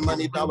cream, get the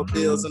money, dollar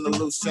bills, and the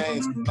loose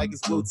change, like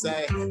it's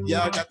Wu-Tang.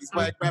 Yeah, I got these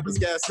whack rappers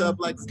gassed up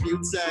like it's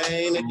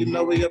butane. And you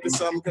know we up to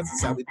something, cause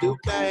it's how we do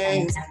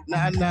things.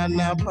 Nah,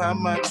 pop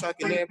my trunk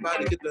and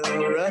everybody get the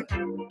run.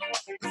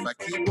 If I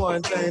keep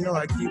one thing, no,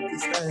 I keep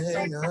this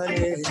thing,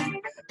 honey.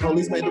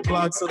 Police made the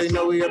block so they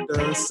know we up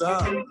to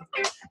something.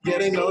 Yeah,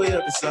 they know we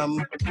up to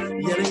something.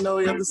 Yeah, they know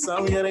we up to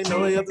something. Yeah, they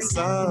know we up to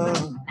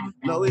something.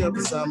 Know we up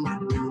to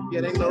something.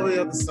 Yeah, they know we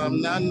up to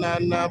something.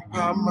 Nah,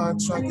 pop my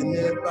trunk and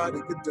everybody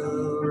get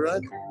to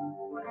run.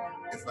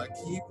 If I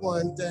keep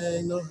one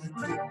thing, no,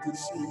 I keep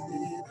this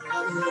shit,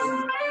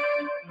 honey.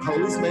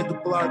 Police made the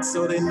block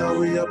so they know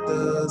we up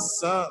to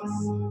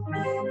something.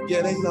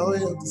 Yeah, they know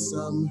we up to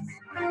something.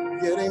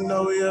 Yeah, they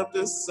know we up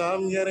to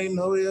something. Yeah, they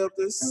know we up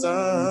to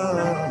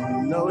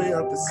something. Know we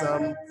up to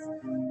something.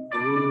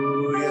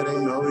 Ooh, yeah, they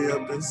know we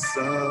up to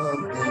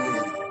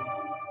something.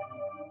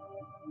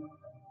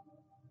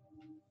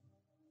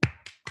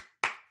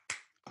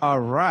 All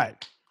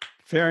right.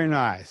 Very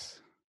nice.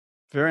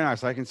 Very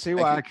nice. I can see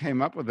why I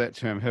came up with that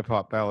term,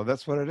 hip-hop ballad.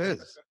 That's what it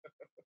is.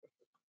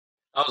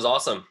 That was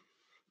awesome.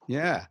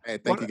 Yeah. Hey,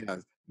 thank you,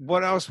 guys.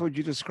 What else would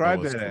you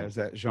describe it as,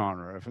 that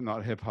genre, if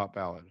not hip-hop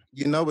ballad?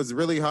 You know, it's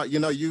really hard. You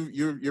know,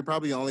 you're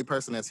probably the only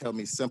person that's helped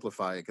me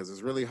simplify it, because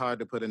it's really hard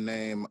to put a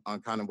name on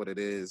kind of what it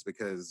is,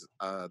 because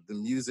the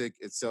music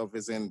itself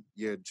isn't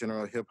your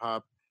general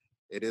hip-hop.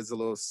 It is a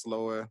little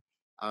slower.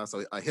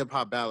 So a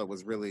hip-hop ballad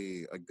was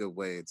really a good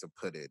way to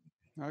put it.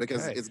 Okay.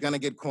 Because it's going to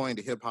get coined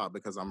to hip-hop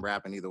because I'm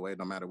rapping either way,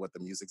 no matter what the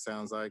music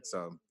sounds like.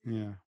 So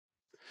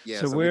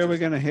yeah. So where are we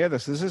going to hear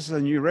this? This is a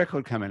new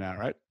record coming out,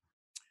 right?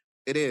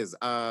 It is.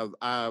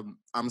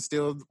 I'm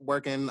still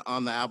working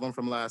on the album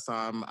from last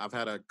time. I've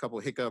had a couple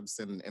hiccups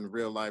in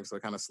real life, so I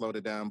kind of slowed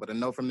it down. But A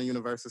Note from the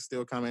Universe is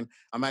still coming.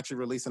 I'm actually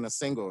releasing a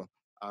single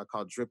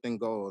called Dripped in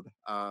Gold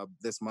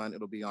this month.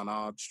 It'll be on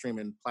all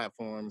streaming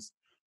platforms.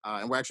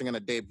 And we're actually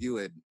going to debut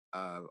it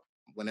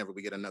whenever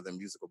we get another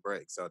musical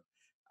break. So,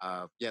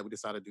 we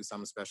decided to do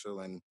something special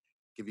and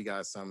give you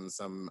guys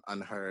some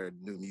unheard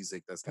new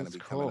music that's going to be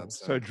coming up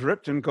soon. So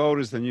Dripped in Gold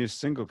is the new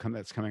single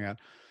that's coming out.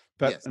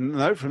 But yes. A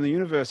Note from the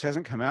Universe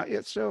hasn't come out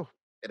yet still?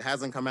 It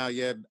hasn't come out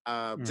yet,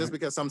 just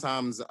because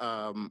sometimes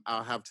I'll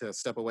have to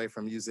step away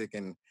from music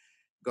and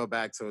go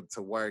back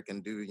to work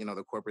and do,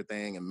 the corporate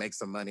thing and make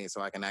some money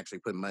so I can actually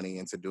put money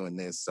into doing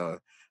this. So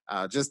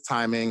just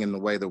timing and the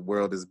way the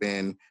world has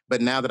been.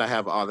 But now that I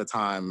have all the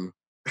time,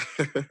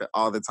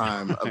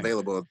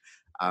 available,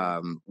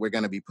 we're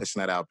going to be pushing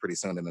that out pretty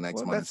soon in the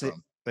next month. That's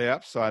the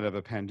upside of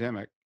the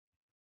pandemic.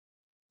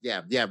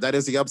 Yeah, that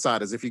is the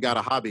upside, is if you got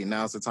a hobby,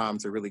 now's the time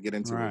to really get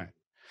into it.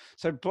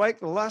 So Blake,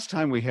 the last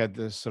time we had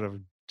this sort of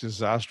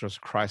disastrous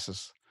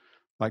crisis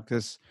like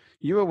this,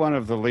 you were one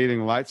of the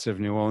leading lights of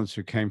New Orleans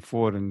who came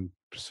forward and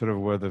sort of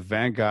were the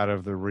vanguard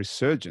of the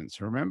resurgence.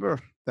 Remember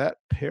that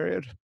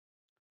period?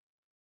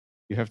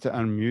 You have to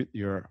unmute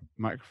your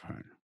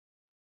microphone.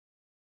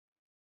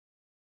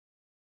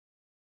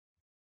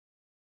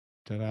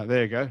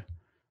 There you go.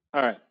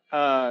 All right.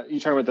 You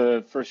talking about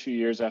the first few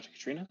years after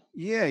Katrina?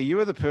 Yeah, you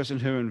were the person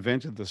who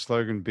invented the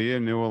slogan, "Be a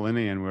New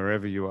Orleanian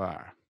wherever you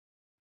are."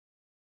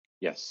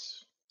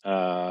 Yes.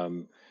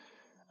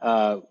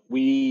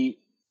 We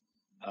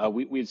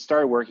had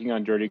started working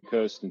on Dirty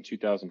Coast in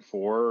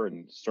 2004,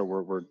 and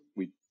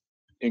we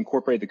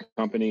incorporated the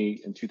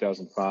company in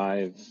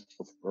 2005,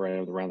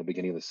 around the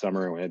beginning of the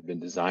summer, and we had been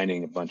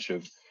designing a bunch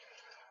of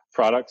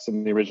products.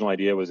 And the original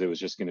idea was it was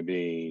just going to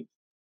be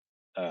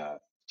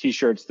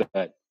T-shirts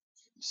that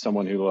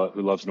someone who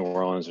loves New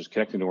Orleans or is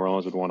connected to New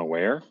Orleans would want to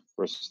wear,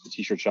 versus the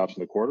T-shirt shops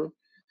in the quarter,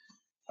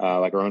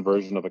 like our own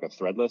version of like a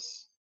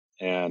threadless.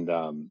 And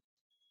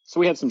so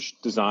we had some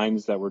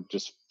designs that were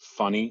just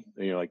funny,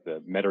 like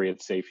the Metairie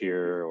It's Safe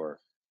Here, or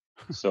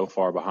So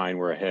Far Behind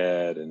We're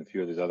Ahead, and a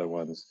few of these other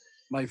ones.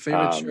 My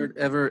favorite shirt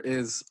ever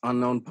is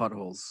Unknown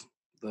Potholes,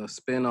 the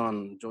spin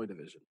on Joy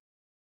Division.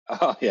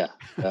 Oh yeah,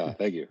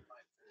 thank you.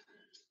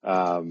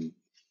 And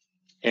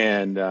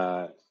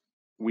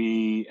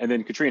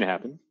then Katrina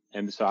happened,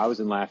 and so I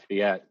was in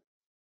Lafayette,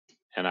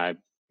 and I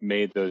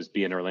made those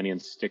Be an Orleanian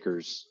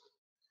stickers.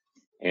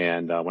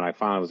 And when I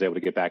finally was able to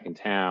get back in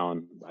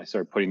town, I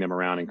started putting them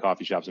around in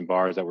coffee shops and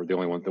bars that were the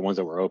ones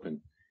that were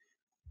open,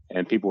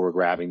 and people were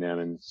grabbing them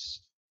and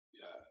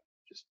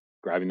just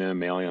grabbing them,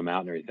 mailing them out,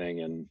 and everything.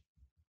 And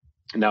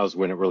that was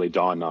when it really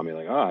dawned on me,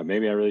 like,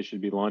 maybe I really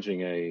should be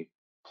launching a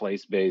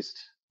place-based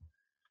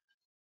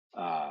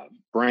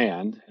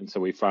brand. And so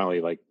we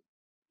finally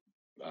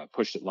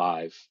pushed it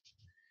live,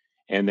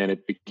 and then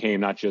it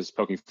became not just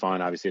poking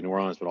fun, obviously, in New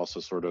Orleans, but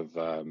also sort of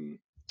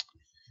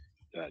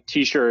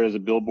T-shirt as a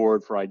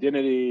billboard for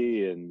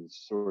identity, and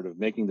sort of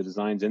making the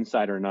designs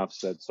insider enough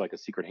so it's like a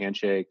secret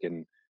handshake,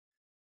 and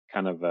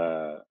kind of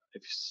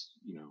if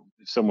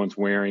someone's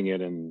wearing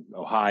it in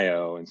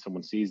Ohio and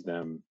someone sees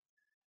them,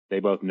 they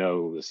both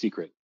know the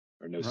secret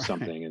or know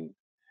something. And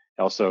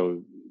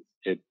also,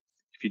 if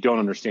you don't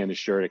understand the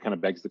shirt, it kind of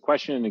begs the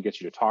question and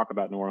gets you to talk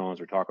about New Orleans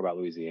or talk about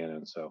Louisiana.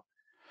 And so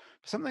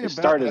something it about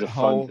started as a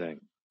fun thing.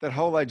 That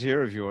whole idea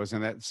of yours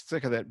and that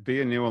sticker, that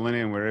Be a New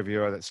Orleanian wherever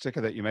you are, that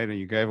sticker that you made and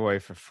you gave away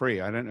for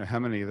free. I don't know how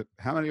many of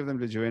them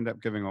did you end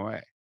up giving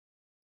away?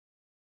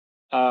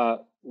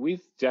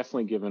 We've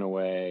definitely given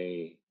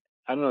away,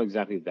 I don't know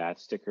exactly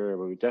that sticker,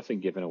 but we've definitely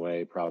given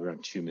away probably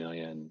around 2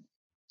 million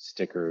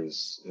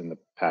stickers in the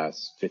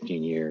past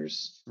 15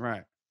 years.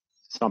 Right.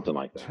 Something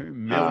like that. 2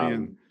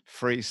 million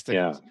free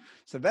stickers. Yeah.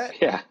 So that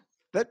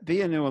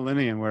Be a New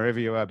Orleanian wherever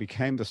you are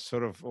became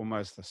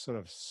almost the sort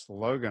of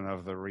slogan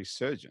of the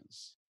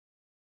resurgence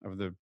of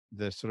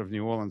the sort of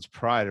New Orleans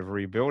pride of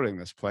rebuilding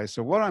this place.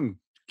 So what I'm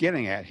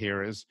getting at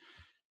here is,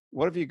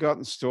 what have you got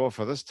in store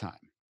for this time?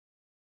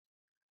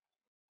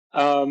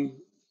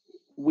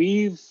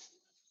 We've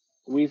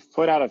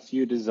put out a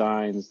few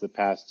designs the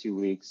past 2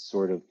 weeks,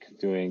 sort of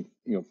doing,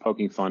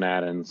 poking fun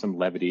at and some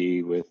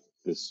levity with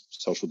this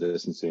social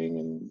distancing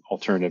and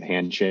alternative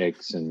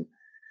handshakes. And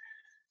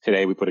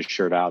today we put a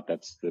shirt out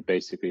that's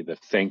basically the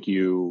thank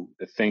you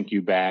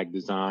bag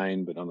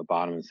design, but on the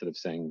bottom, instead of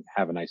saying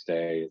 "Have a nice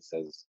day," it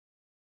says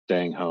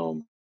 "Staying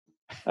home."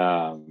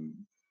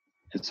 And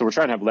so we're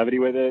trying to have levity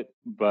with it,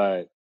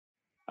 but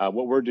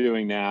what we're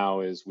doing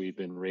now is we've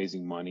been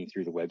raising money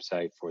through the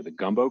website for the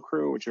Gumbo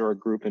Crew, which are a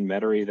group in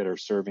Metairie that are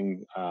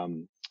serving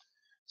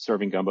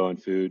gumbo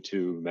and food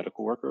to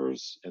medical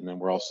workers. And then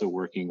we're also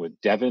working with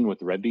Devin with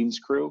the Red Beans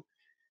Crew,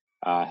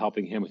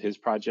 helping him with his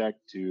project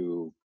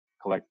to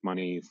collect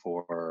money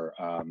for,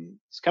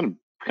 it's kind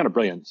of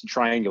brilliant. It's a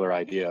triangular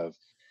idea of,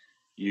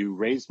 you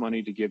raise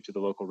money to give to the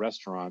local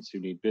restaurants who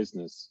need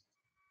business.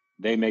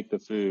 They make the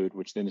food,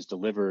 which then is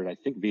delivered, I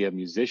think, via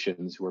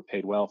musicians who are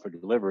paid well for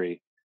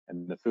delivery.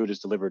 And the food is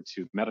delivered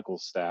to medical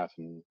staff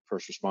and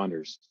first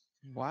responders.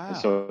 Wow. And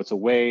so it's a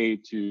way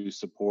to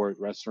support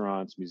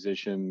restaurants,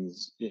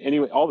 musicians,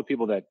 anyway, all the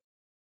people that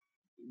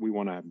we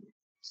want to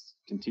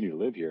continue to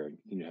live here and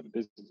continue to have a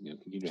business,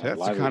 continue to have a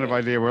livelihood. That's the kind of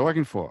idea we're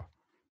looking for.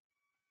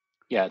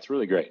 Yeah, it's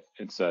really great.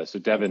 It's so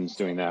Devin's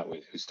doing that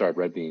who started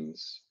Red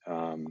Beans.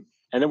 And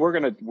then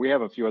we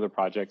have a few other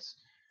projects.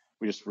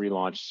 We just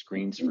relaunched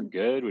Screens for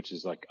Good, which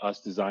is like us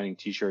designing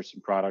T-shirts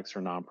and products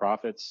for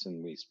nonprofits,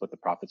 and we split the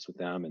profits with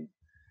them. And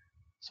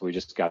so we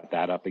just got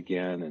that up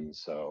again. And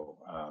so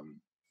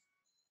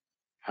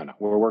don't know.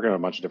 We're working on a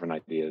bunch of different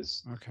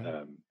ideas.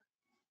 Okay.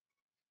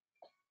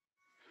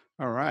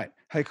 All right.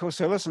 Hey, cool.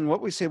 So listen,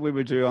 what we said we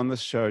would do on this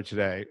show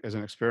today as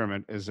an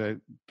experiment is a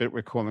bit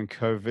we're calling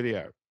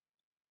co-video,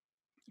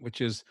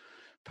 which is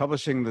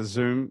publishing the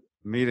Zoom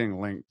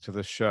meeting link to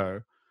the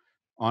show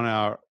on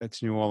our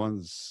It's New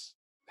Orleans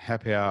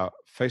Happy Hour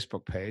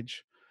Facebook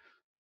page.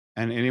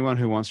 And anyone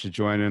who wants to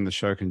join in the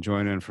show can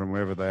join in from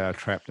wherever they are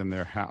trapped in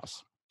their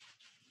house.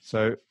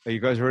 So are you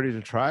guys ready to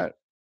try it?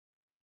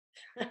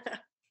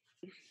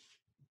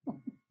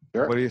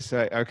 Sure. What do you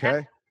say?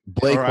 Okay.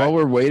 Blake, All right. while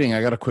we're waiting,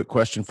 I got a quick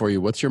question for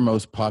you. What's your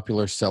most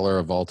popular seller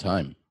of all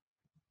time?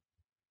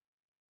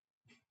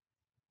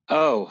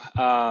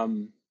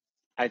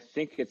 I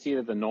think it's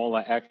either the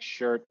NOLA X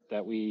shirt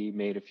that we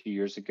made a few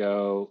years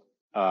ago.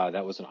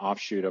 That was an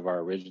offshoot of our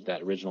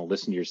original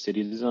Listen to Your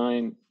City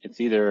design. It's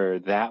either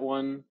that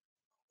one,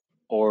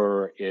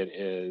 or it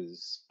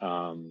is.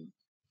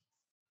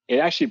 It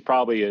actually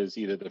probably is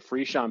either the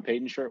free Sean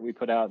Payton shirt we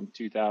put out in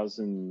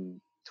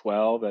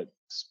 2012 that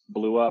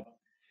blew up,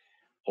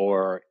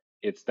 or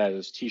it's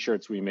those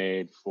T-shirts we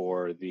made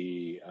for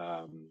the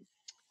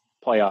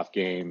playoff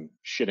game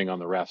shitting on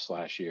the refs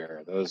last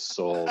year. Those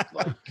sold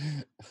like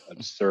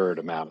absurd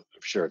amount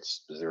of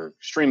shirts. They're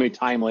extremely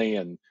timely,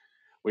 and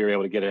we were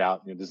able to get it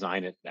out and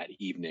design it that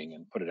evening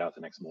and put it out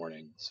the next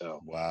morning.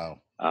 So wow.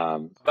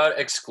 About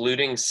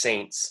excluding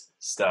Saints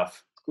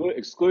stuff.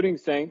 Excluding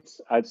Saints,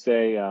 I'd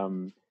say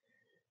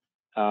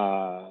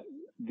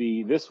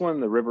this one,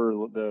 the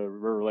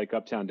River Lake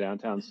Uptown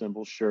Downtown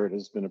symbol shirt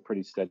has been a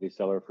pretty steady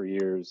seller for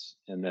years,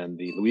 and then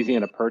the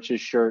Louisiana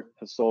Purchase shirt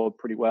has sold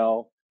pretty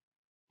well.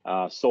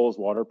 Soul's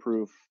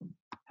Waterproof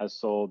has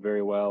sold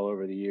very well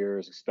over the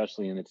years,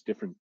 especially in its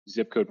different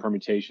zip code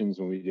permutations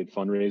when we did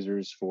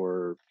fundraisers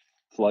for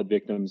flood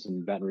victims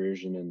in Baton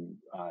Rouge and in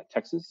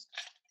Texas.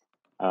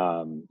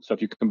 So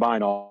if you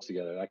combine all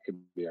together, that could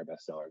be our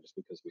best seller, just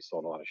because we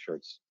sold a lot of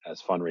shirts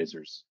as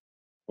fundraisers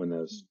when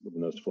those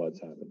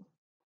floods happened.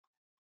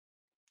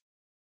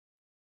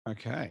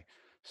 Okay.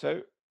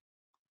 So,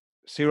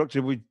 C-Rock,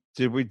 did we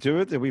do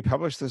it? Did we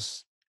publish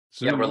this?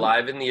 Yeah, we're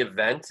live in the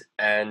event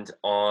and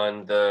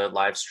on the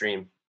live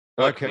stream.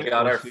 Look, okay. We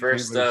got our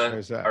first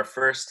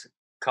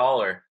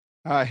caller.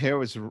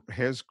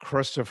 Here's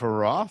Christopher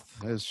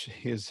Roth.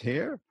 He's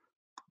here.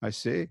 I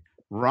see.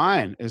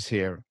 Ryan is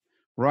here.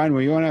 Ryan,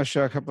 were you on our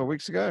show a couple of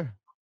weeks ago?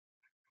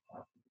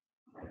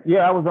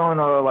 Yeah, I was on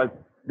like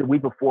the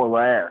week before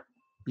last.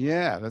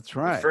 Yeah, that's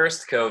right.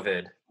 First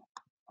COVID.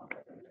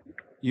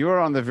 You were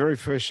on the very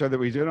first show that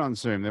we did on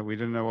Zoom that we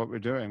didn't know what we're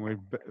doing. We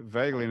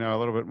vaguely know a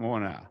little bit more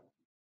now.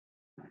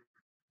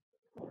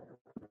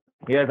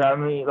 Yes, I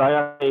mean,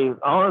 like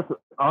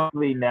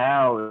honestly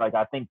now, like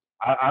I think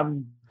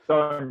I'm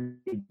starting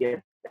to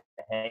get the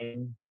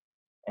hang,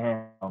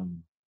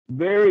 and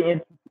very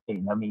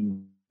interesting. I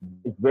mean,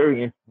 it's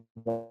very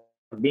interesting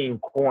being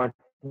quarantined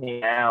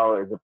now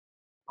as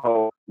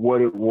opposed to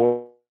what it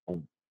was.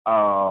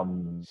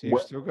 So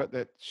you've still got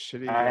that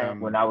shitty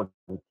when I was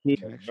a kid.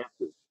 Connection.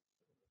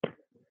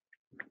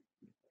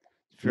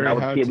 It's very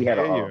hard to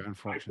hear you,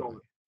 unfortunately.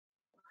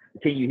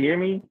 Can you hear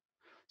me?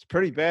 It's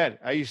pretty bad.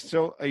 Are you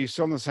still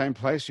in the same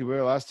place you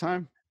were last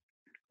time?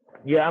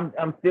 Yeah,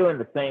 I'm still in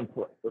the same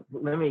place.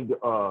 Let me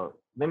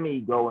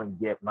go and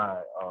get my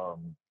all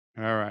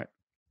right.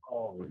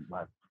 Oh,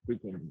 my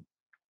freaking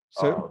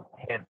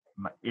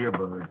my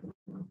earbuds.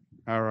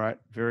 All right,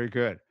 very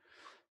good.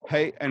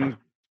 Hey, and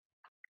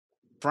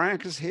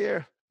Frank is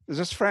here. Is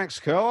this Frank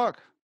Skurlock?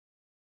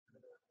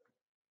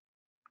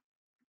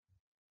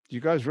 Do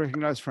you guys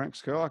recognize Frank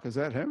Skurlock? Is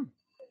that him?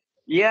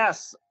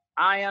 Yes,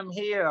 I am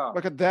here.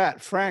 Look at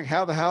that. Frank,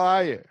 how the hell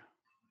are you?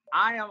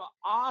 I am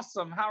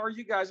awesome. How are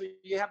you guys? Are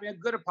you having a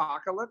good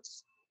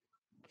apocalypse?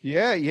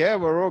 Yeah,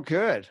 we're all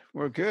good.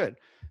 We're good.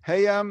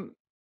 Hey,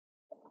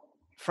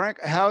 Frank,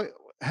 how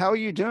are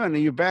you doing? Are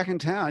you back in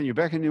town? You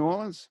back in New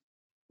Orleans?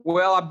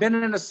 Well, I've been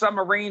in a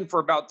submarine for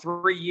about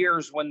 3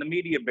 years when the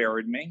media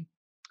buried me.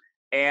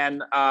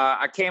 And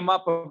I came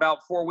up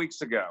about 4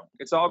 weeks ago.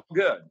 It's all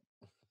good.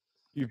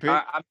 You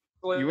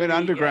went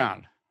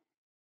underground?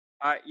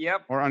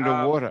 Yep. Or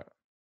underwater?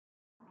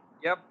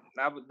 Yep.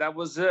 That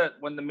was it.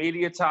 When the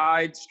media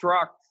tide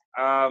struck,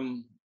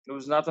 there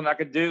was nothing I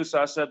could do.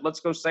 So I said, let's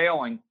go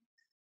sailing.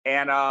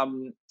 And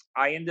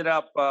I ended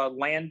up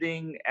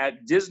landing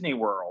at Disney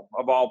World,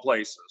 of all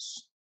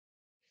places.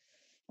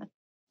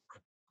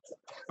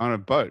 On a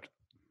boat?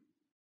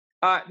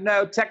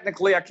 No,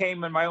 technically I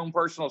came in my own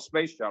personal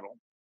space shuttle.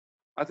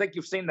 I think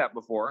you've seen that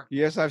before.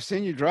 Yes, I've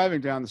seen you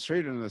driving down the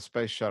street in a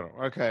space shuttle.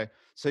 Okay.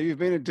 So you've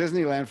been at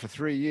Disneyland for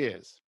 3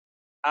 years.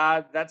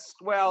 I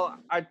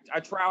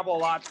travel a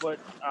lot, but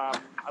I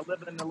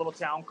live in a little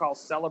town called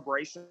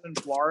Celebration,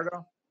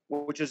 Florida,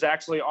 which is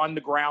actually on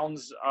the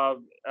grounds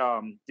of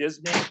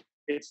Disney.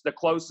 It's the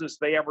closest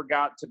they ever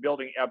got to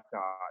building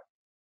Epcot.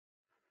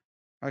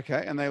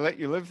 Okay, and they let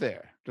you live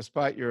there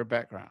despite your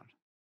background.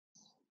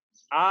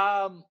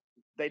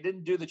 They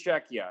didn't do the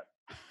check yet.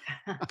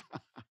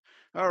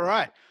 All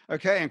right.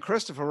 Okay, and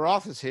Christopher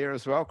Roth is here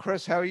as well.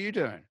 Chris, how are you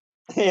doing?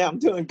 Hey, I'm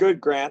doing good,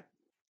 Grant.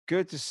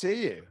 good to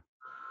see you.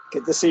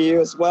 Good to see you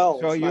as well.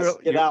 So it's nice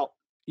to get out.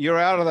 You're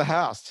out of the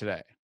house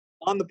today.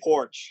 On the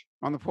porch.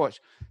 On the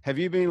porch. Have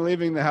you been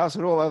leaving the house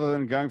at all other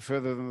than going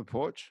further than the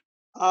porch?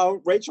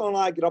 Rachel and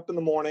I get up in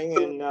the morning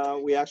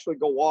and we actually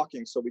go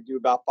walking. So we do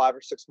about 5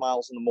 or 6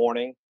 miles in the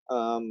morning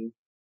and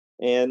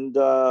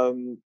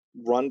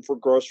run for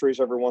groceries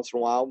every once in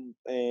a while.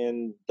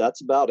 And that's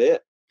about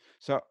it.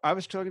 So I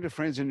was talking to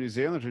friends in New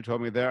Zealand who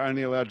told me they're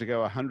only allowed to go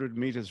 100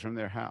 meters from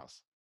their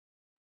house.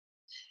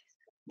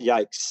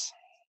 Yikes.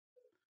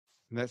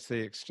 And that's the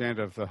extent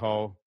of the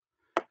whole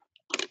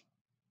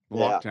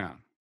lockdown.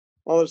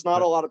 Well, there's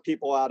not a lot of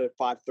people out at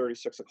 5:30,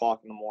 6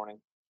 o'clock in the morning.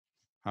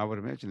 I would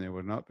imagine there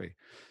would not be.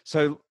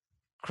 So,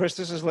 Chris,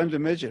 this is Linda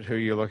Midget, who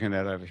you're looking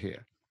at over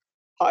here.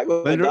 Hi,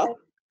 Linda.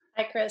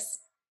 Hi, Chris.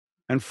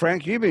 And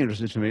Frank, you'd be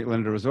interested to meet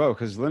Linda as well,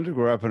 because Linda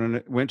grew up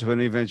and went to an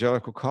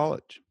evangelical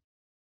college.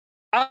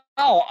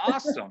 Oh,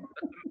 awesome!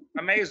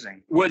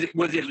 Amazing. Was it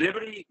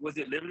Liberty? Was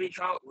it Liberty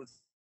College?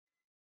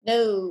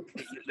 No.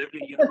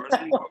 Liberty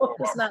University? No,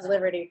 it's not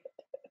Liberty.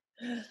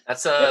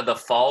 That's the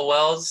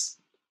Falwell's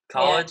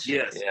College.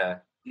 Yeah. Yes. Yeah.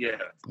 Yeah.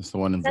 It's the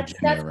one in Virginia,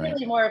 that's right?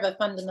 really more of a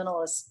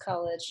fundamentalist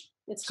college.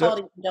 It's called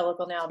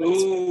evangelical now, but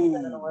it's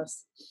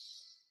fundamentalist.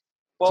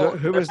 Well, so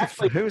who was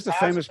the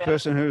famous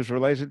person who was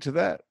related to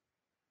that?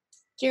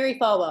 Jerry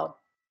Falwell.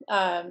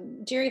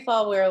 Jerry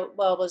Falwell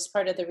was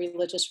part of the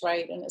religious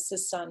right, and it's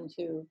his son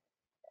who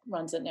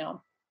runs it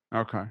now.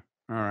 Okay,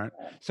 all right.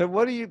 So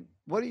what are you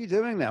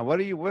doing now? What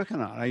are you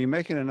working on? Are you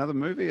making another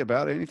movie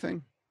about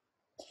anything?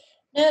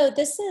 No,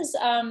 this is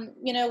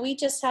we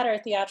just had our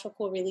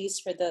theatrical release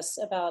for this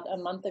about a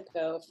month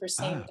ago for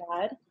Same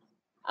God,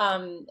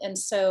 and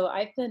so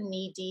I've been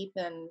knee deep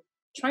in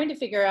trying to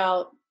figure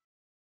out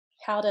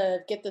how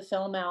to get the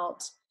film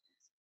out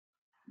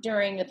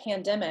during the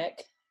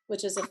pandemic,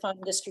 which is a fun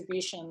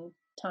distribution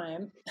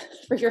time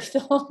for your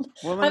film.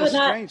 Well, in a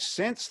strange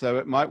sense, though,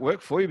 it might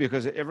work for you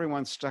because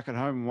everyone's stuck at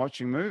home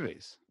watching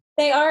movies.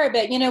 They are,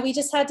 but we've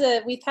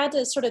had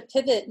to sort of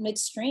pivot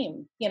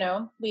midstream.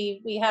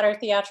 We had our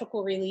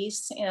theatrical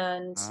release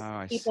and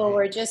people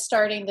were just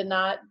starting to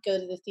not go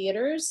to the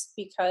theaters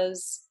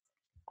because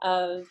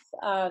of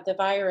the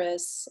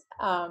virus.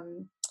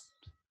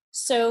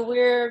 So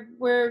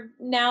we're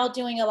now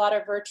doing a lot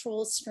of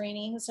virtual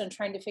screenings and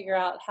trying to figure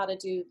out how to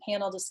do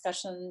panel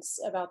discussions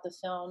about the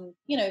film,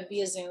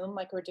 via Zoom,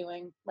 like we're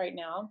doing right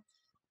now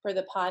for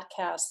the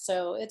podcast.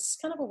 So it's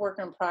kind of a work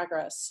in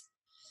progress.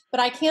 But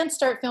I can't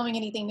start filming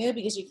anything new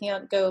because you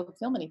can't go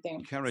film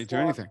anything. You can't really do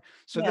anything.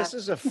 So this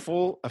is a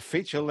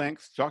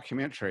feature-length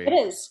documentary. It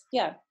is,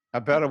 yeah.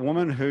 About a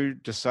woman who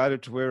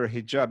decided to wear a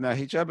hijab. Now,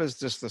 hijab is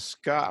just the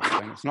scarf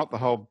thing. It's not the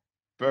whole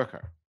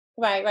burqa.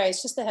 Right.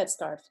 It's just the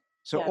headscarf.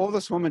 So all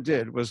this woman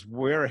did was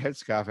wear a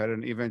headscarf at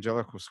an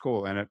evangelical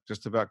school, and it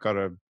just about got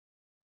her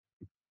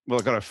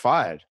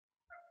fired.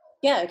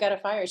 Yeah, it got her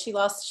fired. She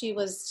was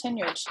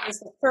tenured. She was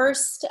the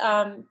first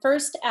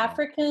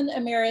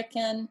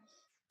African-American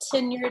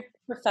tenured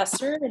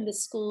professor in the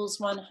school's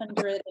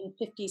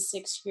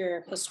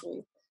 156-year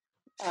history.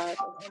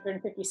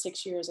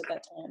 156 years at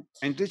that time.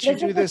 And did you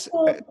do this?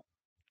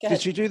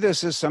 Did you do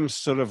this as some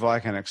sort of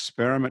like an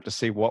experiment to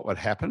see what would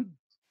happen?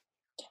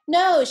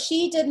 No,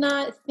 she did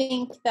not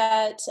think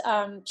that.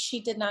 She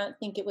did not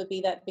think it would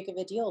be that big of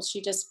a deal.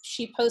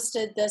 She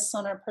posted this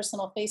on her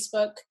personal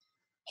Facebook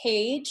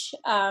page.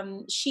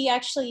 She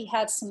actually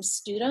had some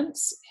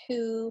students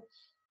who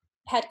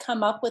had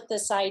come up with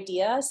this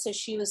idea, so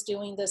she was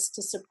doing this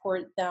to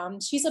support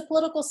them. She's a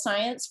political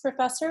science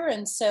professor,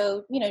 and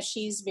so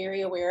she's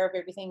very aware of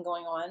everything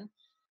going on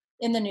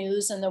in the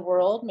news and the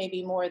world,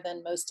 maybe more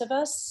than most of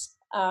us.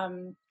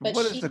 But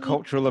what is the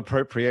cultural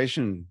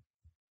appropriation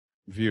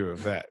view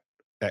of that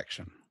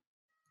action?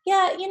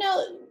 Yeah, she and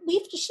I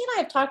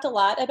have talked a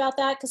lot about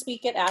that because we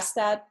get asked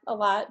that a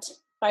lot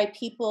by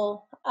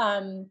people.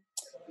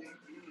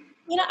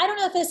 I don't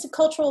know if it's a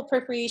cultural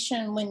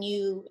appropriation when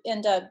you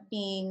end up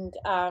being,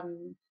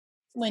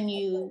 when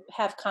you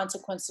have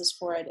consequences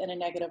for it in a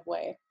negative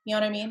way. You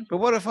know what I mean? But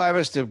what if I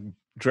was to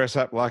dress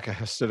up like a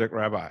Hasidic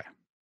rabbi?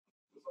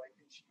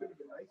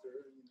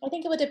 I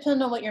think it would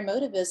depend on what your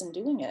motive is in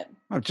doing it.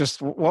 Just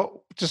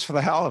for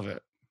the hell of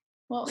it.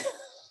 Well,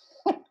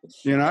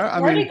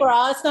 Mardi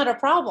Gras, it's not a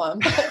problem.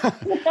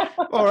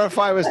 Or if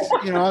I was,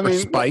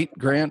 spite,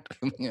 Grant,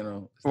 What's I don't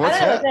know,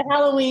 the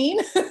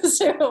Halloween.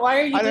 So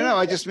why are you? I don't know.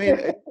 I just mean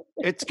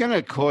it's going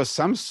to cause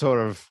some sort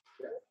of.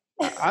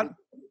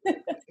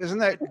 Isn't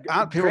that?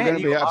 Aren't people going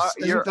to be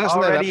upset? You're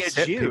already a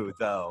Jew,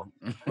 though.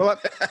 Well,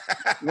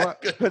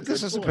 but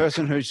this is a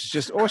person who's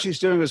just all she's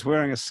doing is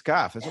wearing a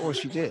scarf. That's all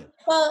she did.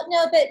 Well,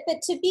 no, but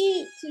to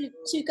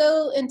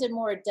go into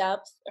more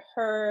depth,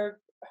 her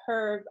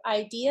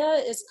idea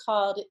is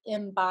called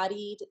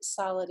embodied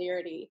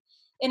solidarity.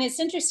 And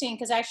it's interesting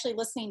because actually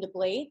listening to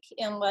Blake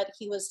and what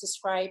he was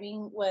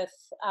describing with,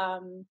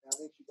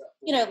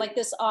 like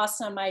this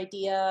awesome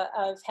idea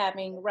of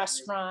having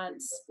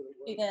restaurants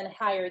who then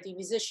hire the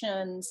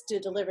musicians to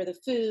deliver the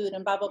food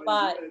and blah, blah,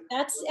 blah.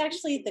 That's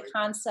actually the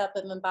concept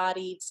of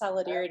embodied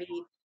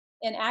solidarity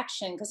in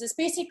action. Because it's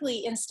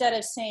basically, instead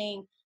of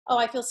saying, oh,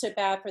 I feel so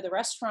bad for the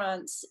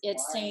restaurants.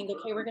 It's saying,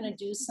 okay, we're going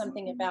to do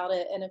something about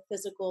it in a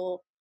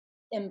physical,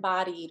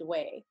 embodied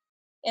way.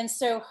 And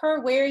so her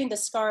wearing the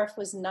scarf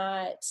was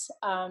not,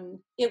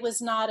 it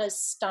was not a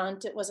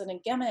stunt. It wasn't a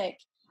gimmick.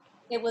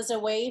 It was a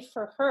way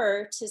for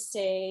her to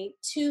say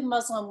to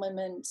Muslim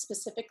women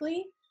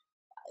specifically,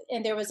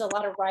 and there was a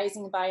lot of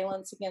rising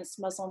violence against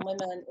Muslim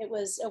women. It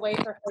was a way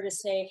for her to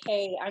say,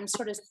 hey, I'm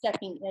sort of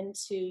stepping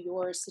into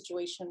your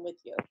situation with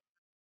you.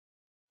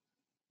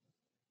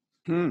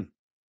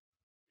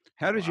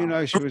 How did you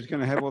know she was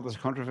going to have all this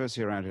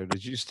controversy around her?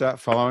 Did you start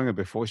following her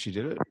before she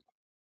did it?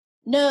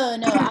 No,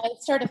 I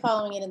started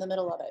following it in the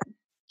middle of it.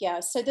 Yeah,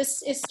 so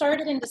it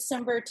started in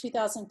December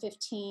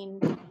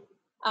 2015.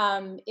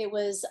 It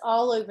was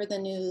all over the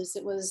news.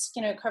 It was,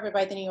 covered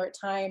by the New York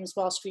Times,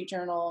 Wall Street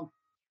Journal,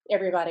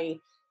 everybody.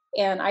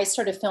 And I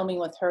started filming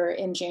with her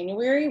in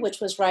January, which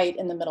was right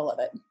in the middle of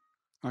it.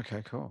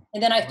 Okay, cool.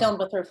 And then I filmed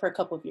with her for a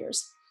couple of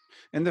years.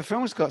 And the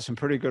film's got some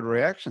pretty good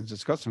reactions.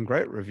 It's got some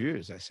great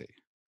reviews, I see.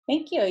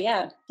 Thank you.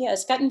 Yeah,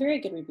 it's gotten very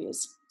good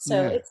reviews.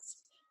 So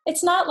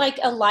it's not like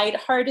a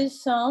lighthearted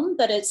film,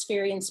 but it's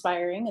very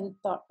inspiring and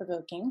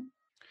thought-provoking.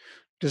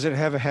 Does it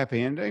have a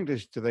happy ending? Do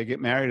they get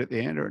married at the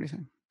end or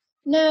anything?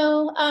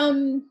 No,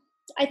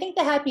 I think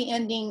the happy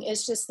ending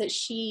is just that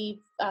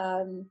she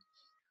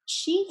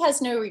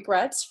has no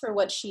regrets for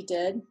what she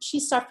did. She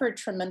suffered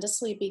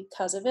tremendously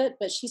because of it,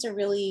 but she's a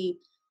really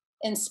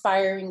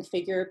inspiring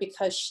figure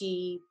because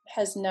she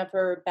has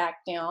never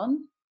backed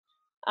down.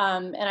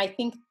 And I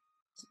think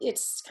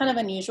it's kind of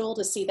unusual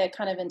to see that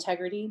kind of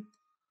integrity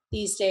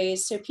these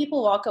days. So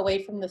people walk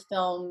away from the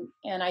film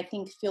and I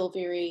think feel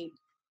very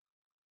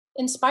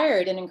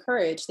inspired and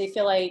encouraged. They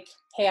feel like,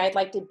 hey, I'd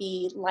like to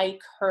be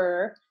like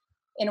her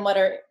in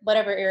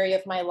whatever area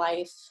of my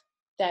life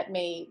that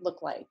may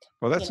look like.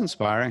 Well, that's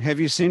inspiring. Have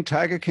you seen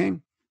Tiger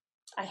King?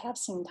 I have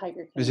seen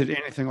Tiger King. Is it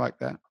anything like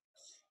that?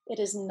 It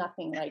is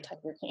nothing like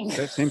Tiger King.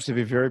 That seems to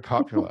be very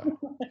popular.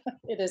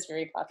 It is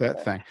very popular.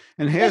 That thing.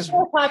 And here's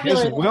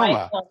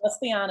Wilma. Let's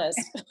be honest.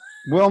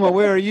 Wilma,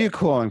 where are you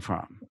calling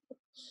from?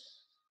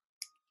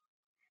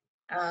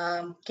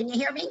 Can you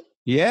hear me?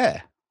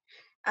 Yeah.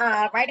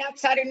 Right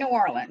outside of New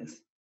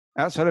Orleans.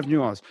 Outside of New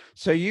Orleans.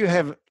 So you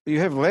have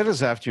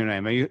letters after your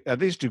name. Are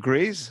these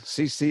degrees?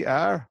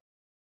 CCR?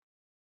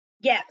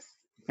 Yes.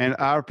 And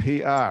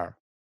RPR?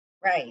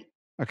 Right.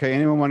 Okay.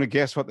 Anyone want to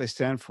guess what they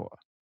stand for?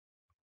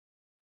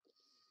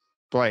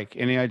 Blake,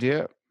 any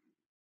idea?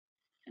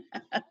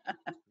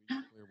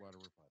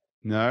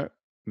 No.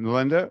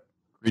 Melinda?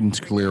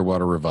 Creedence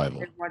Clearwater Revival.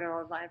 Clearwater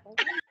Revival.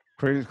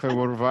 Creedence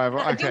Clearwater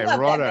Revival. Okay,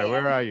 Rodo,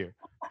 where are you?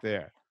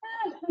 There.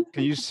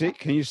 Can you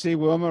see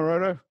Wilma,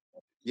 Rodo?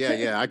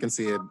 Yeah, I can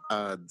see it.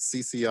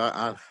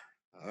 CCR.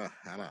 I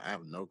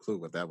have no clue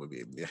what that would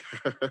be. Yeah.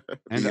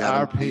 And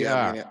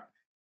RPR.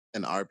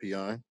 And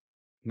RPR.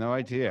 No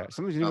idea.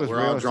 Something to do with we're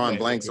real all drawing estate.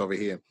 blanks over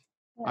here.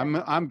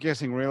 I'm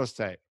guessing real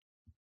estate.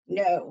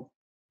 No.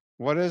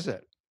 What is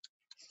it?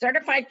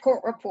 Certified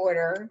court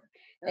reporter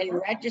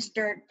and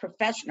registered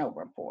professional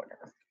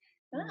reporter.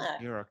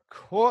 You're a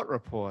court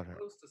reporter.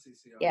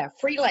 Yeah,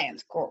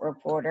 freelance court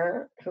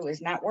reporter who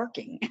is not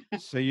working.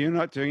 So you're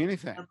not doing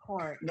anything. Of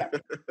course. No.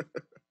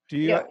 Do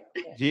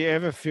you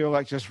ever feel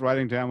like just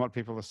writing down what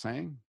people are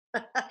saying?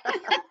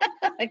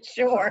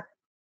 Sure.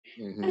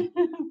 Mm-hmm.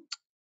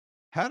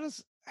 How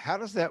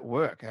does that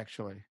work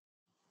actually?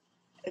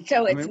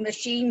 So it's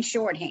machine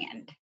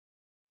shorthand.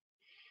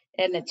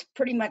 And it's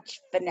pretty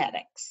much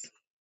phonetics.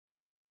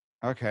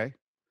 Okay.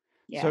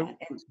 Yeah. So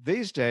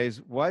these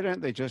days, why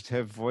don't they just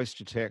have voice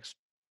to text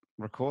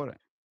recording?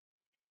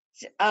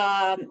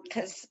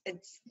 Because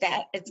it's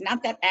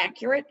not that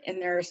accurate,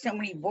 and there are so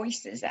many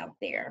voices out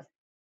there.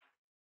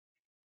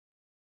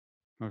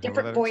 Okay,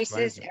 Different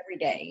voices every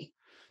day.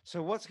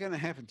 So what's going to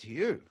happen to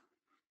you?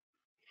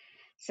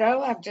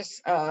 So I've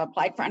just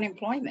applied for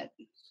unemployment.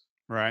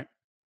 Right.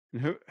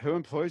 And who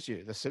employs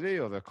you? The city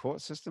or the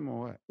court system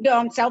or what? No,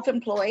 I'm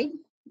self-employed,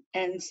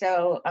 and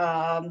so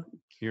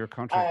You're a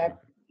contractor.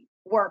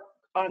 Work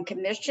on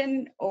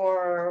commission,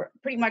 or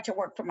pretty much I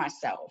work for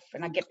myself,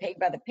 and I get paid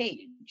by the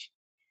page.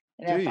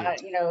 And I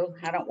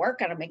don't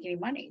work, I don't make any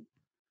money.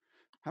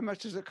 How much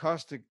does it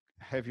cost to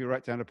have you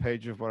write down a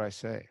page of what I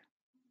say?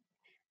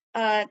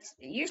 It's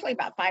usually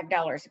about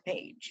 $5 a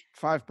page.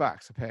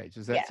 $5 a page.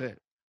 That's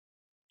it?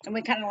 And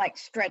we kind of like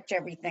stretch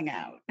everything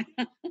out.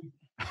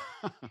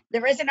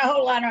 There isn't a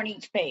whole lot on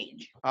each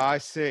page. I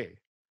see.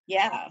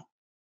 Yeah.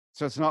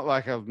 So it's not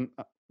like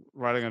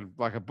writing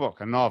like a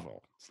book, a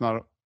novel. It's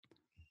not.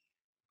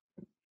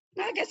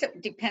 I guess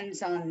it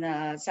depends on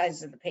the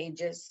size of the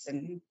pages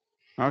and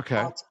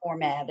how it's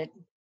formatted.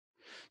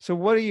 So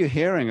what are you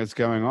hearing is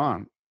going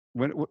on?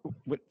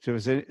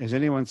 Does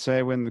anyone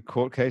say when the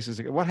court cases?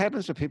 What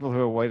happens to people who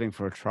are waiting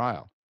for a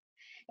trial?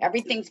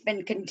 Everything's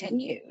been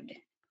continued.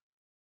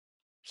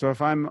 So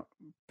if I'm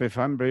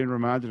being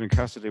remanded in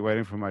custody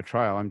waiting for my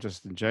trial, I'm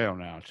just in jail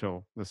now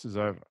until this is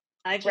over.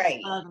 I just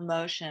filed a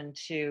motion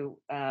to,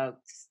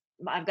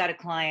 I've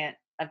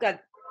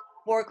got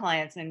 4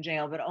 clients in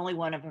jail, but only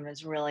one of them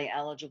is really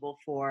eligible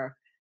for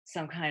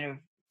some kind of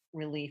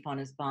relief on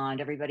his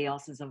bond. Everybody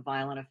else is a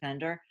violent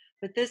offender,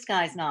 but this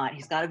guy's not.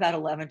 He's got about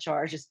 11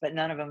 charges, but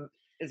none of them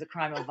is a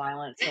crime of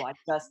violence. So I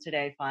just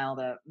today filed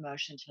a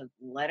motion to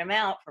let him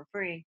out for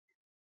free.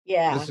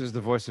 Yeah. This is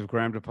the voice of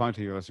Graham DePonte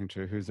you're listening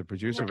to, who's the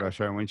producer of our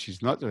show. And when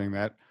she's not doing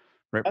that,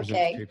 represents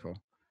Okay. people.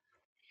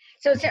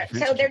 So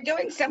they're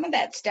doing some of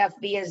that stuff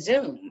via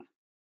Zoom.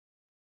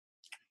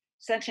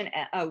 Section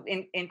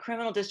in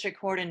criminal district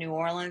court in New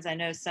Orleans, I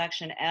know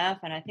Section F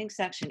and I think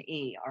Section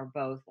E are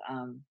both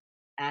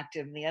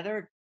active. The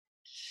other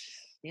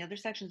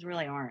sections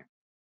really aren't.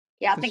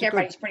 Yeah, I think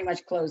everybody's pretty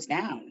much closed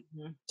down.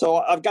 Mm-hmm. So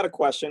I've got a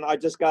question. I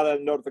just got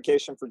a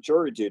notification for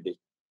jury duty.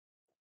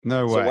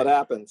 No way. So what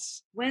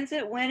happens? When's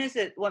it? When is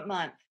it? What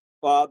month?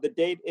 The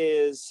date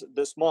is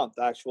this month,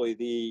 actually.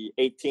 The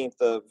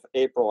 18th of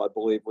April, I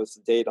believe, was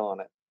the date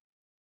on it.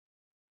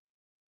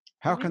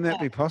 How can that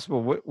be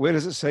possible? Where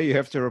does it say you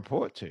have to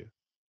report to?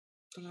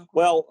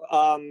 Well,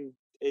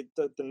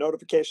 the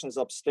notification is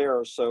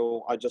upstairs,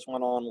 so I just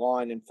went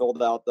online and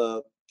filled out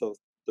the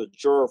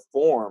juror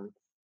form,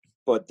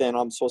 but then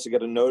I'm supposed to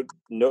get a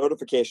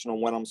notification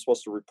on when I'm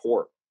supposed to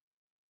report.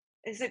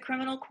 Is it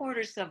criminal court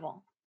or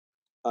civil?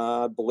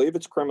 I believe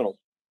it's criminal.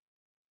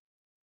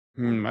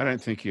 I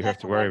don't think you have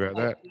to worry about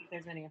that. If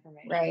there's any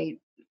information. Right.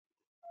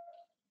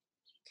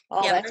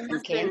 Oh, Yeah, that's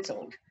been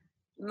canceled.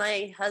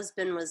 My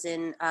husband was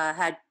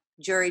had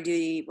jury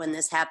duty when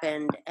this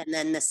happened, and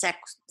then the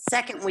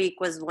second week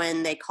was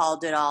when they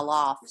called it all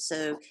off.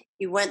 So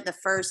he went the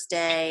first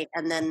day,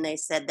 and then they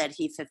said that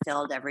he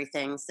fulfilled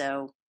everything,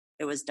 so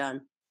it was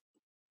done.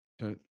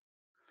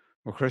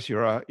 Well, Chris,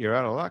 you're out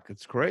of luck.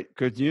 It's great.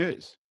 Good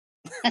news.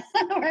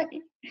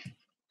 Right.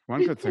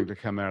 One good thing to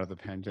come out of the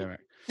pandemic.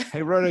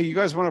 Hey, Rhoda, you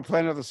guys want to play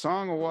another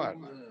song or what?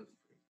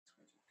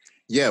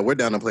 Yeah, we're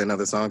down to play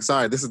another song.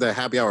 Sorry, this is the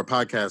Happy Hour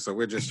podcast, so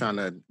we're just trying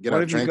to get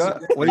our drinks.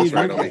 What are you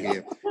right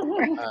drinking?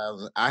 over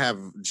here. I have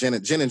gin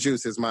and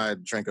juice is my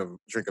drink of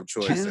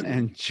choice. Gin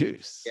and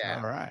juice. Yeah.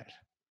 All right.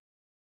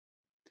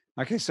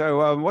 Okay,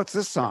 so what's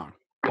this song?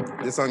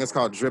 This song is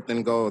called Dripped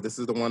in Gold. This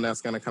is the one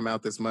that's going to come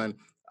out this month.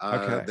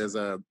 Okay.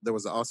 There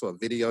was also a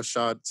video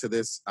shot to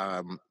this.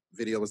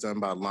 Video was done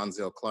by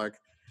Lonzel Clark.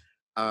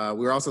 We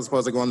were also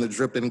supposed to go on the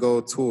Dripped in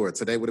Gold tour.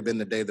 Today would have been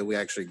the day that we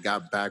actually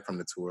got back from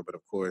the tour, but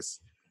of course,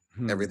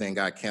 everything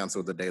got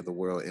canceled the day the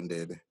world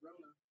ended.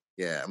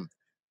 Yeah,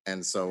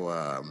 and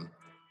so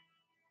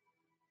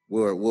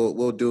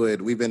we'll do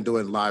it. We've been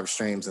doing live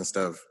streams and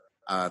stuff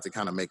to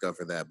kind of make up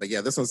for that. But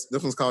yeah, this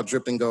one's called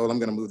Dripped in Gold. I'm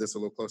gonna move this a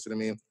little closer to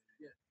me,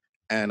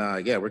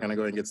 and yeah, we're gonna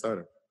go ahead and get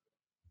started.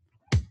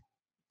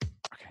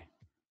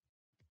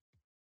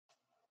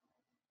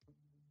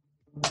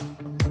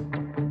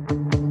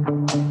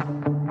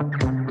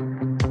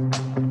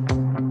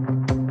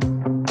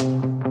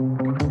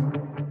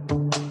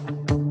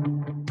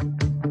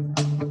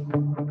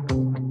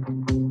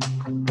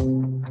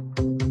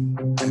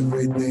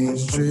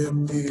 Everything's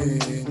dripped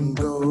in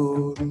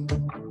gold.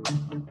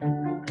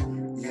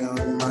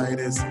 Young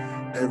Midas,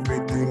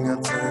 everything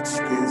I touch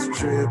gets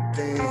dripped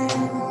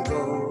in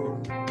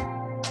gold.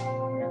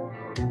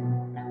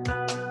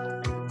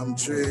 I'm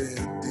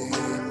dripped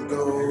in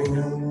gold.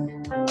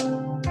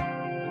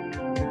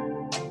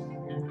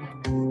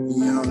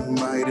 Young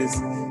Midas,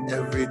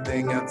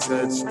 everything I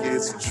touch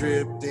gets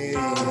dripped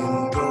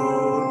in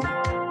gold.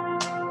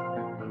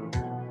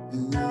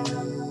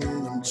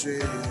 I'm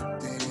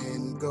dripped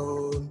in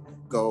gold.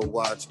 Gold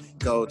watch,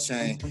 gold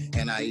chain,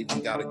 and I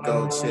even got a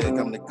gold chick.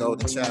 I'm the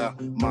golden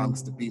child. Mom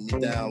used to beat me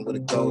down with a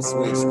gold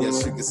switch.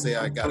 Guess you could say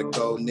I got a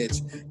gold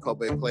niche.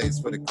 Kobe plays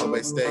for the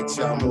Kobe Steaks.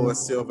 Y'all more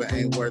silver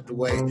ain't worth the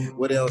wait.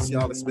 What else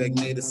y'all expect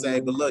me to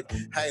say? But look,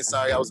 I ain't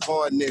sorry I was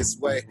born this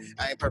way.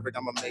 I ain't perfect,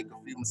 I'ma make a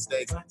few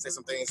mistakes. Say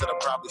some things that I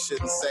probably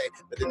shouldn't say,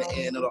 but in the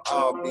end it'll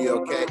all be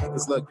okay.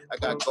 Cause look, I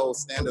got gold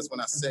standards when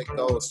I set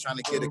goals. Trying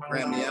to get a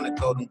Grammy and a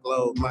Golden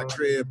Globe. My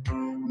crib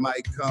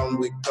might come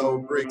with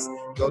gold bricks,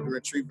 golden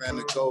retriever and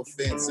a gold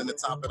fence. And to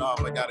top it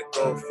off, I got a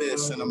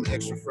goldfish and I'm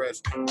extra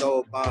fresh.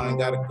 Gold bond,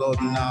 got a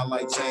golden eye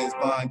like James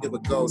Bond. Give a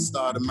gold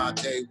star to my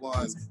day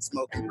ones.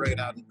 Smoking great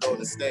out in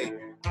Golden State.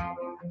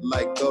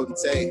 Like Golden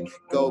Tate,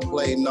 gold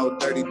plate, no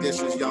dirty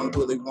dishes. Young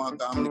Willy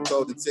Wonka, I'm the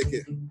golden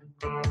ticket.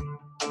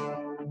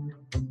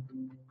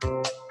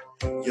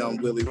 Young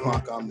Willy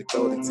Wonka, I'm the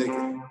golden ticket.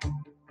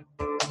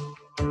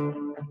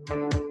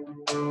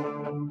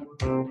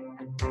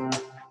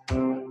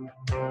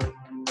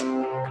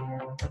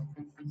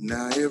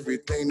 Now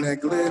everything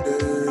that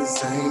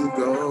glitters ain't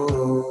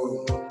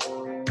gold.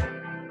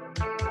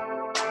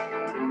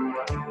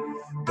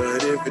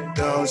 But if it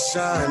don't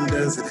shine,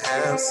 does it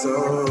have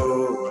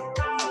soul?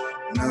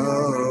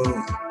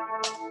 No.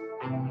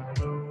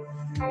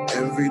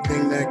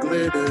 Everything that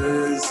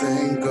glitters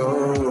ain't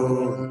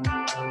gold.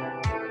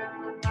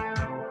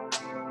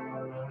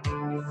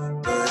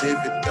 But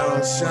if it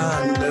don't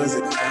shine, does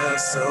it have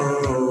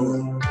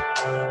soul?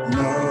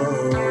 No.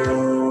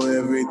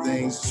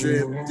 Everything's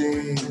dripped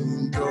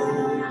in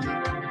gold.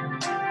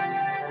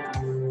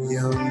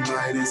 Young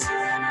Midas,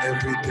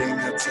 everything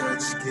I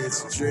touch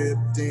gets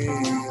dripped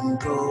in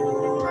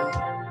gold.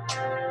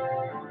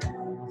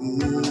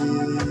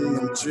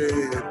 I'm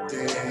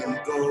drifting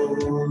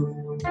gold.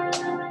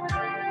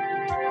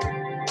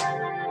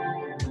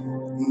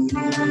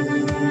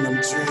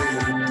 I'm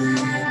drifting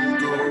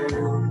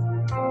gold.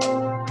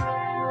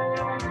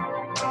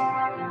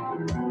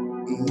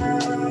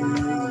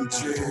 I'm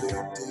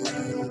drifting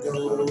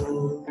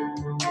gold.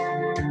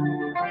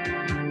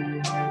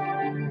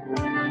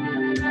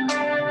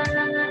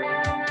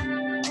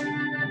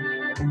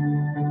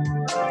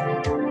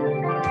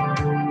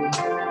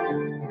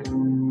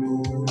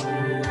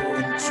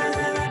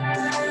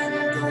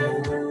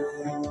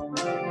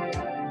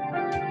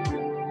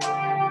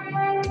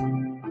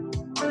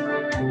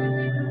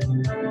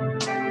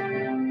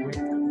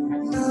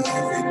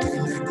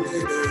 Everything that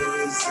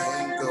glitters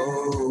ain't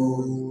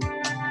gold.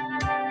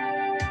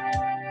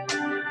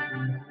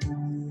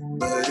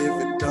 But if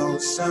it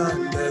don't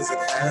shine, does it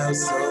have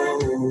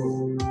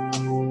soul?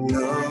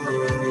 No,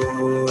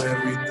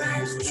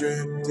 everything's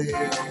drifting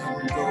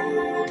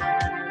gold.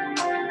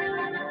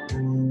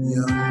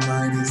 Young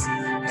Midas,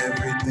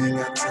 everything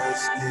I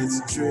touch gets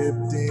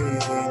drifting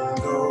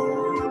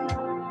gold.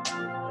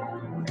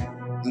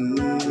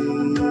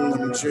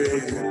 I'm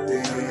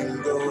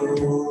drifting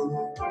gold.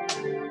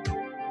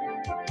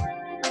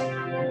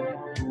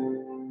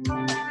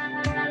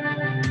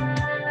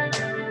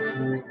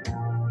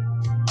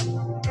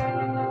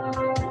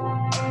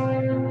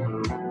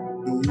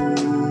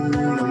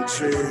 I'm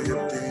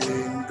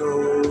drifting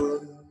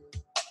gold.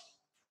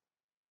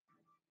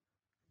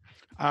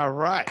 All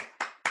right.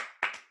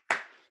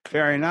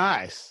 Very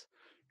nice.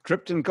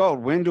 Dripped in Gold.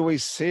 When do we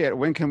see it?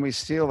 When can we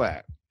steal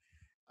that?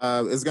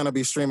 It's going to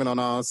be streaming on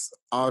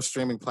all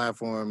streaming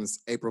platforms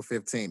April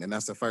 15th, and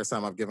that's the first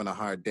time I've given a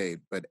hard date.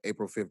 But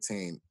April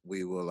 15th,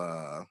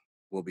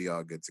 we'll be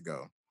all good to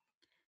go.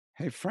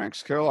 Hey, Frank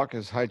Skurlock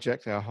has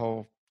hijacked our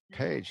whole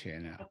page here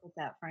now. What was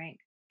that, Frank?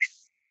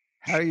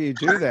 How do you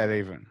do that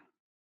even?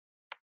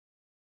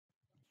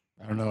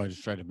 I don't know. I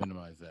just tried to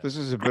minimize that. This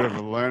is a bit of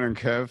a learning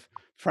curve.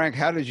 Frank,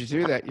 how did you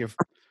do that?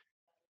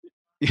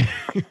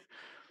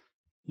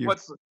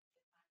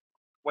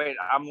 Wait,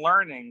 I'm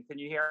learning. Can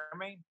you hear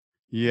me?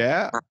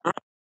 Yeah.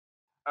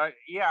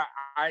 Yeah,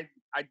 I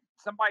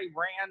somebody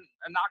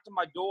knocked on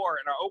my door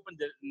and I opened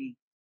it, and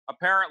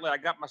apparently I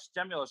got my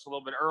stimulus a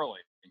little bit early.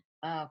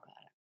 Oh,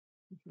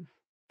 God.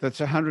 That's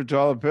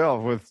 $100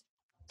 bill with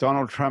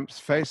Donald Trump's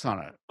face on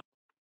it.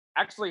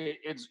 Actually,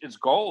 it's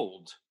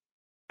gold.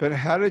 But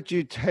how did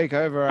you take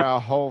over our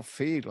whole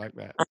feed like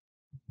that?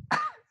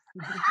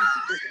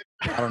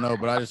 I don't know,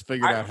 but I just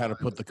figured out how to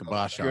put the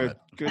kibosh on it.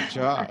 Good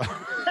job.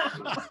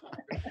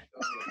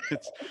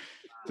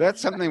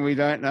 That's something we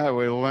don't know.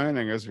 We're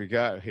learning as we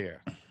go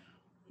here.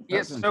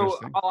 Yes, so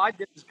all I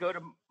did is go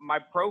to my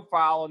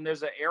profile, and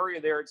there's an area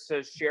there that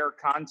says share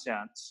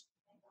contents.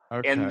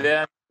 Okay. And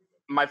then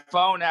my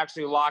phone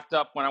actually locked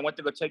up when I went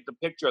to go take the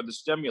picture of the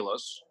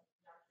stimulus.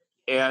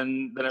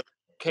 And then it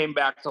came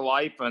back to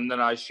life, and then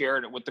I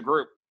shared it with the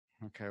group.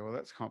 Okay, well,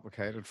 that's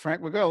complicated.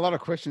 Frank, we've got a lot of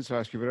questions to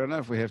ask you, but I don't know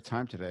if we have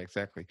time today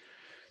exactly.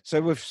 So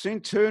we've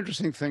seen two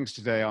interesting things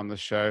today on the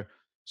show.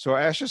 So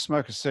Asher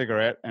smoke a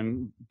cigarette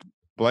and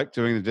Blake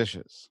doing the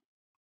dishes.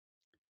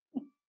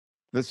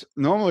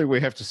 Normally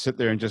we have to sit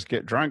there and just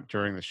get drunk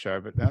during the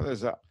show, but now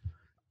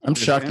I'm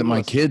shocked that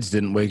my kids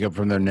didn't wake up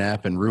from their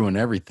nap and ruin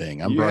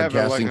everything. I'm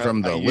broadcasting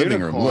from the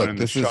living room. Look,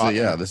 this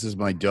is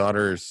my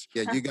daughter's.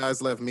 Yeah, you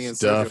guys left me and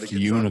Sergio to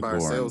get drunk by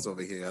ourselves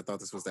over here. I thought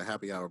this was the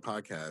happy hour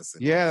podcast.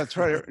 Yeah, that's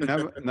right.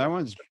 No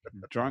one's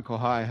drunk or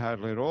high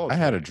hardly at all. I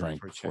had a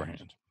drink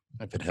beforehand,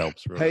 if it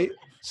helps. Really. Hey,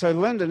 so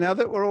Linda, now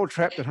that we're all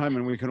trapped at home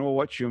and we can all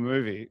watch your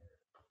movie,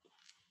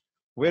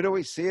 where do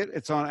we see it?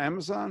 It's on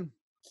Amazon?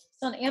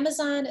 It's on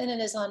Amazon, and it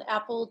is on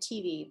Apple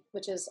TV,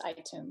 which is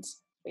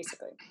iTunes,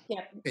 basically.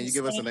 Yeah. Can you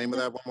give us the name of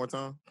that one more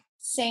time?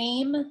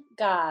 Same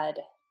God.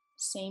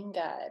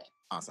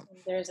 Awesome.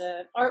 And there's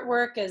a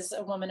artwork as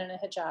a woman in a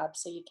hijab,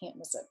 so you can't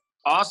miss it.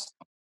 Awesome.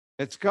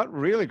 It's got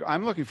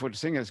I'm looking forward to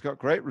seeing it. It's got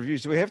great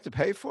reviews. Do we have to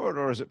pay for it,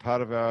 or is it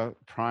part of our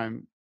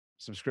Prime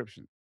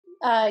subscription?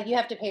 You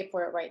have to pay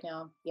for it right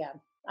now. Yeah.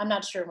 I'm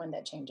not sure when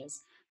that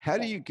changes. How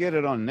do you get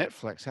it on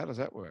Netflix? How does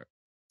that work?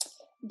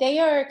 They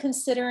are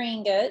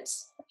considering it.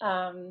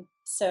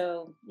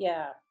 So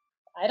yeah,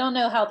 I don't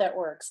know how that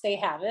works. They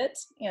have it,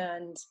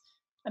 and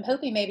I'm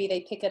hoping maybe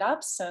they pick it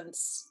up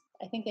since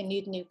I think they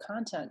need new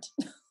content.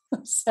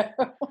 So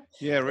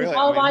yeah, really.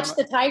 I'll watch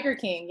The Tiger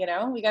King.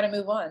 We got to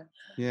move on.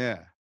 Yeah,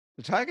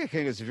 The Tiger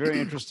King is a very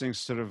interesting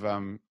sort of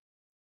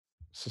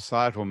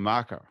societal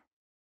marker.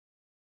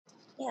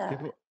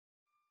 Yeah.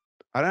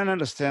 I don't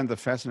understand the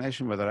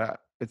fascination with it.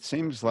 It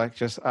seems like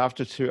just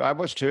after I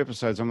watched 2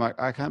 episodes, I'm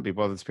like, I can't be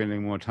bothered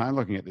spending more time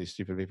looking at these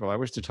stupid people. I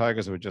wish the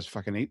tigers would just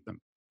fucking eat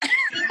them.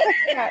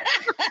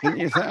 Didn't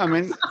you think? I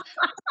mean,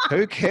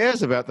 who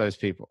cares about those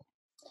people?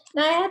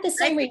 No, I had the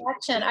same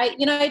reaction.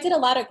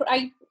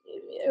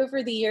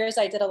 Over the years,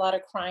 I did a lot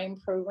of crime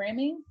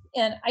programming,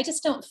 and I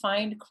just don't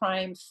find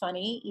crime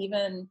funny.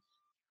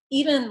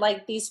 Even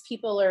like these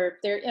people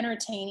they're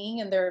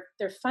entertaining and they're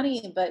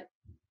funny, but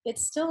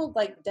it's still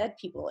like dead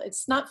people.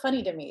 It's not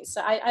funny to me.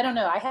 So I don't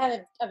know. I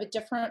have a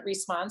different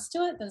response to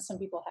it than some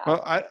people have.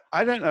 Well,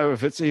 I don't know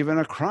if it's even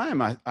a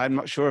crime. I'm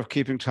not sure if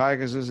keeping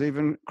tigers is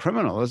even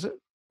criminal, is it?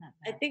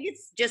 I think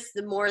it's just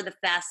more the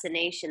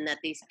fascination that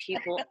these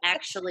people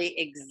actually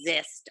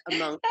exist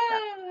amongst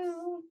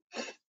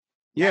us.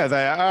 Yeah,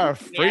 they are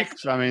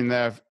freaks. I mean,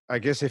 I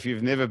guess if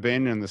you've never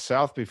been in the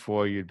South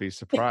before, you'd be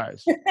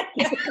surprised.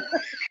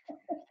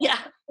 Yeah.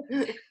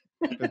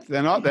 But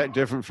they're not that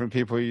different from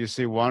people you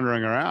see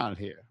wandering around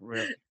here,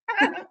 really.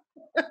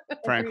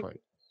 Frankly.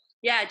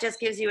 Yeah, it just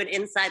gives you an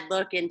inside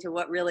look into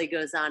what really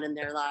goes on in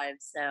their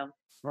lives. So.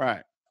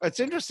 Right. It's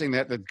interesting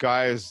that the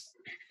guy is.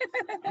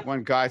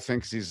 One guy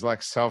thinks he's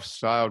like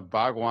self-styled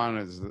Bhagwan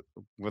is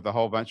with a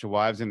whole bunch of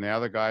wives, and the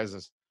other guy's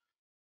has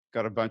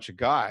got a bunch of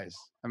guys.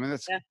 I mean,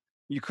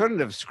 you couldn't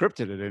have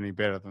scripted it any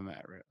better than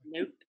that, really.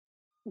 Nope.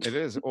 It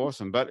is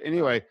awesome. But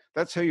anyway,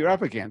 that's who you're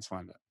up against,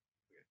 Linda.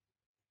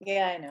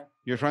 Yeah, I know.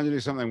 You're trying to do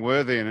something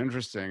worthy and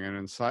interesting and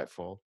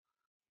insightful.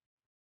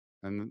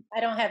 And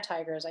I don't have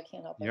tigers. I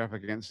can't help it. you're up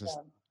against this.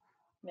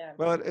 Yeah.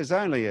 Well, it is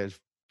only a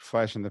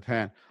flash in the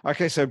pan.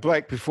 Okay, so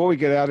Blake, before we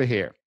get out of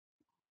here,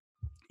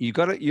 you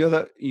got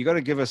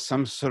to give us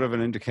some sort of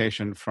an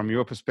indication from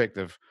your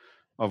perspective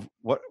of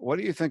what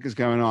do you think is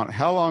going on?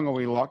 How long are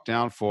we locked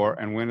down for,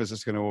 and when is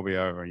this going to all be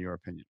over, in your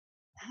opinion?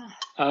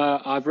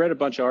 I've read a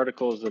bunch of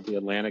articles that the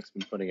Atlantic's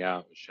been putting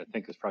out, which I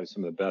think is probably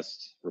some of the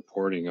best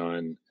reporting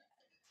on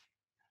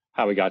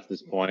how we got to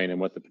this point and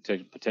what the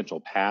potential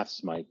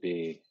paths might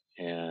be.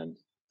 And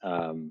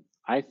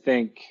I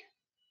think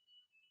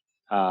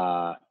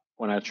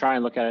when I try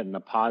and look at it in a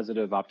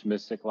positive,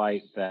 optimistic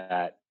light,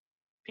 that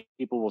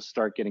people will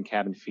start getting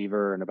cabin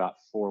fever in about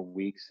 4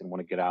 weeks and want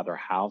to get out of their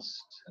house.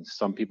 And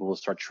some people will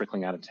start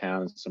trickling out of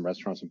town, and some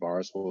restaurants and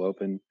bars will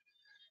open.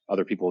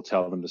 Other people will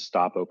tell them to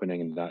stop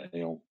opening,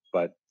 and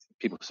but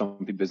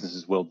some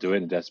businesses will do it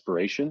in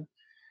desperation.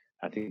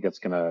 I think that's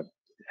going to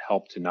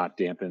help to not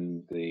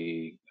dampen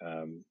the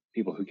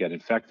people who get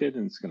infected,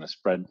 and it's going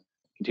to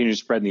continue to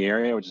spread in the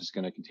area, which is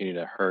going to continue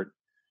to hurt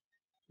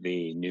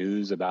the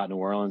news about New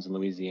Orleans and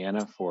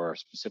Louisiana for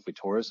specifically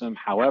tourism.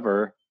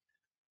 However,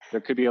 there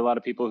could be a lot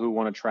of people who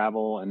want to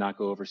travel and not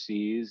go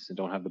overseas and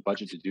don't have the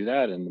budget to do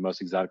that. And the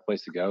most exotic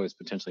place to go is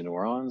potentially New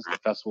Orleans. The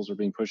festivals are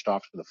being pushed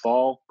off to the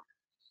fall.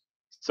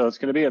 So it's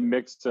going to be a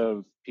mix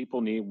of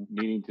people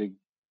needing to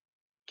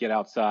get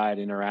outside,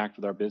 interact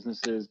with our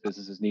businesses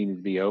needing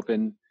to be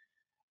open,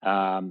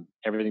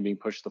 everything being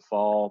pushed to the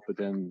fall, but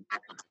then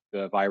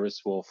the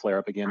virus will flare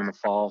up again in the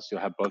fall. So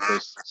you'll have both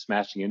those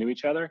smashing into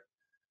each other.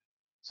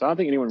 So I don't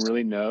think anyone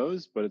really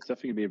knows, but it's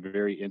definitely going to be a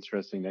very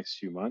interesting next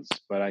few months.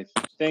 But I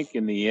think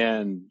in the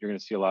end, you're going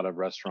to see a lot of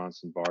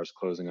restaurants and bars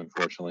closing,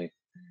 unfortunately.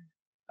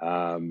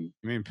 You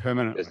mean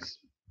permanently?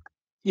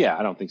 Yeah,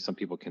 I don't think some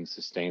people can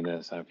sustain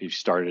this. If you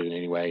started in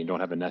any way, you don't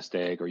have a nest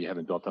egg, or you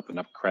haven't built up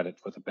enough credit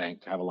with a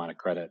bank to have a line of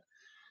credit,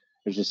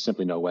 there's just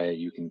simply no way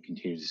you can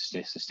continue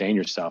to sustain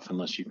yourself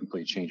unless you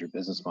completely change your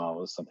business model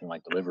with something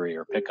like delivery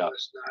or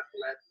pickups.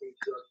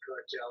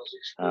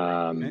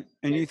 And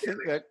you think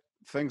that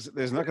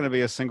there's not going to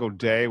be a single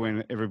day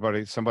when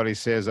somebody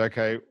says,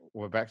 okay,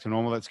 we're back to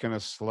normal, it's going to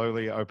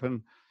slowly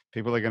open?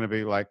 People are going to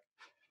be like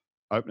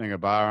opening a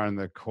bar in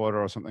the quarter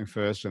or something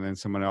first, and then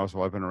someone else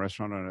will open a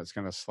restaurant, and it's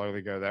going to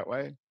slowly go that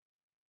way?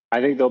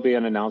 I think there'll be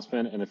an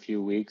announcement in a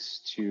few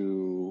weeks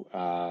to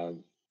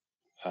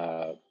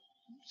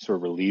sort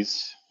of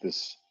release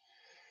this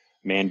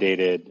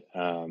mandated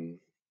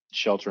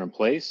shelter in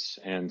place,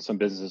 and some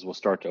businesses will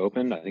start to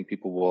open. I think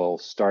people will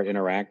start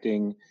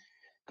interacting,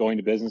 going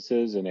to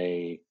businesses in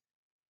a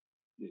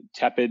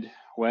tepid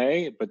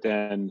way, but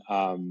then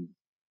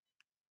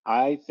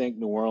I think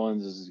New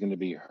Orleans is going to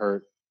be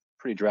hurt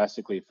pretty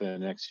drastically for the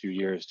next few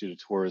years due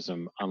to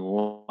tourism,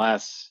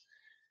 unless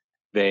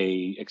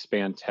they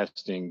expand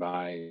testing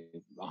by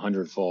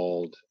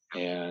 100-fold,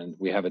 and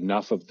we have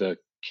enough of the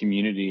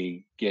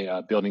community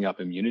building up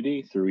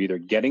immunity through either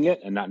getting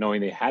it and not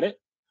knowing they had it,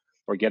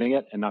 or getting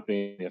it and not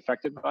being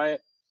affected by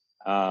it.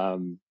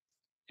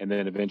 And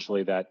then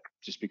eventually that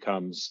just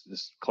becomes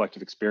this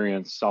collective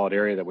experience,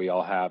 solidarity that we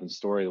all have, and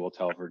story that we'll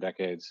tell for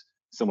decades,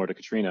 similar to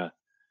Katrina.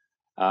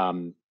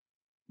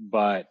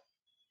 But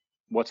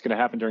what's going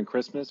to happen during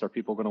Christmas? Are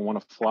people going to want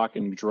to flock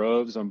in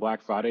droves on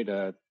Black Friday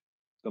to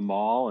the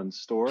mall and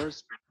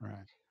stores? Right.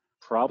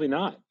 Probably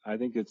not. I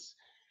think it's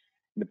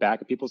in the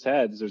back of people's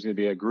heads. There's going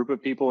to be a group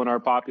of people in our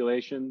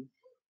population,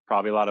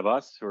 probably a lot of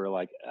us, who are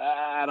like,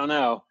 I don't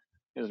know.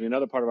 There's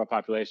another part of our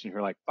population who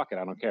are like, fuck it,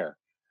 I don't care.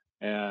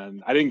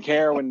 And I didn't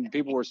care when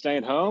people were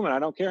staying home, and I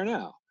don't care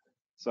now.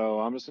 So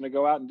I'm just going to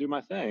go out and do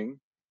my thing.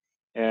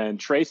 And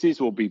Tracy's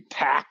will be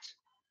packed.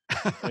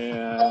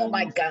 And oh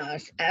my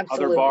gosh,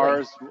 absolutely.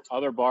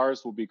 Other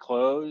bars will be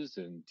closed,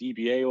 and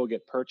DBA will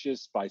get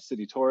purchased by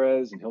City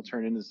Torres, and he'll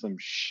turn into some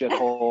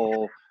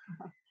shithole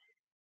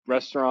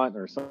restaurant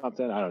or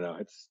something. I don't know.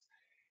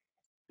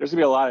 There's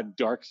gonna be a lot of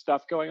dark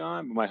stuff going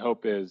on, but my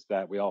hope is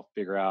that we all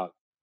figure out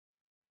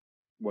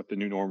what the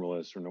new normal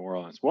is for New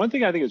Orleans. One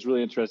thing I think is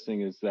really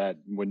interesting is that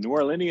when New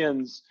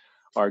Orleanians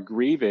are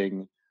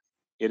grieving,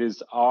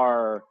 it's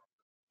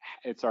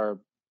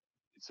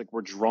like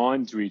we're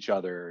drawn to each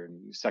other,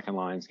 and second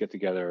lines get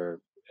together.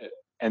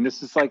 And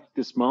this is like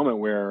this moment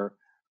where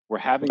we're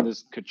having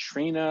this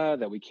Katrina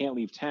that we can't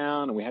leave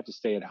town and we have to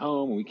stay at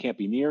home and we can't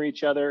be near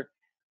each other.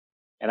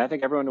 And I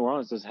think everyone in New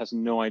Orleans has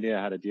no idea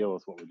how to deal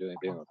with what we're dealing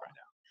with right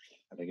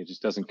now. I think it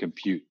just doesn't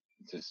compute.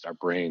 It's just our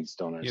brains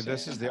don't understand. Yeah,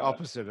 this is the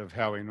opposite of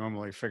how we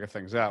normally figure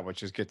things out,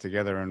 which is get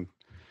together and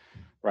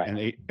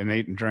eat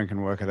and drink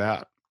and work it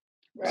out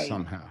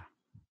somehow.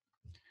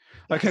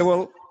 Okay,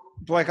 well,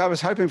 Blake, I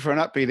was hoping for an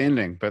upbeat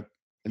ending, but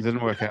it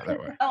didn't work out that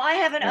way. Oh, I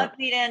have an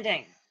upbeat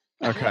ending.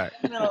 Okay.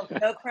 No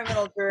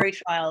criminal jury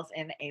trials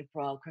in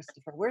April.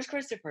 Christopher, where's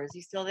Christopher? Is he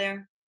still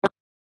there?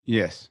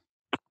 Yes.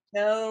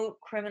 No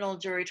criminal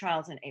jury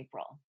trials in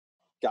April.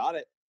 Got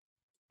it.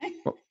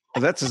 Well,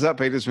 that's as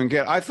upbeat as we can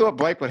get. I thought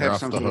Blake would have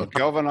some sort of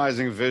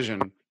galvanizing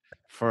vision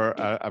for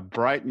a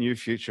bright new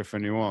future for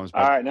New Orleans.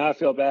 All right, now I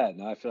feel bad.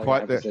 Now I feel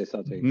like I have to say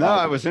something.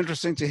 No, it was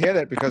interesting to hear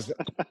that because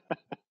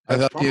I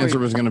thought the answer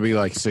was going to be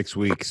like 6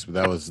 weeks. But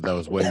that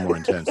was way more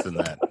intense than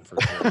that. For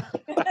sure.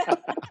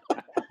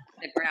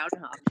 The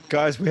groundhog.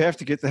 Guys, we have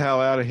to get the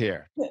hell out of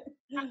here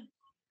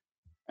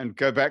and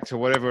go back to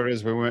whatever it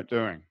is we weren't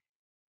doing.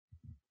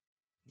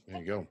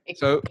 There you go.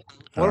 So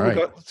what have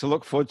we got to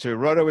look forward to?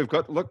 Rhoda,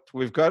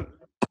 we've got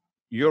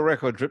your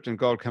record Dripped in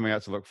Gold coming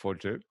out to look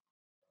forward to.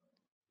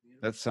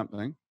 That's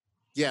something.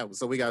 Yeah,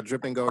 so we got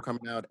Dripped in Gold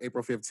coming out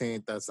April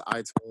 15th. That's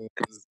iTunes,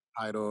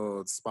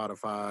 Tidal,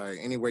 Spotify,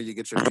 anywhere you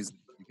get your music,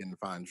 you can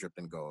find Dripped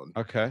in Gold.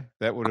 Okay,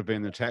 that would have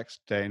been the tax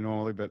day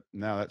normally, but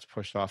now that's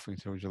pushed off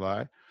until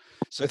July.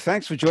 So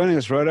thanks for joining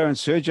us, Rhoda and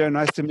Sergio.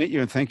 Nice to meet you,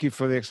 and thank you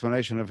for the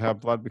explanation of how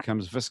blood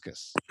becomes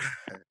viscous.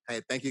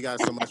 Hey, thank you guys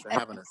so much for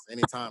having us.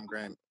 Anytime,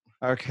 Grant.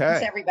 Okay.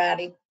 Thanks,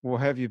 everybody. We'll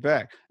have you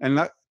back.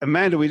 And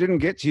Amanda, we didn't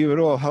get to you at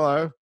all.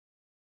 Hello.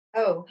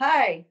 Oh,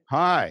 hi.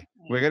 Hi.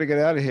 We're going to get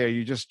out of here.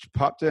 You just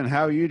popped in.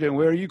 How are you doing?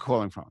 Where are you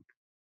calling from?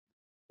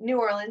 New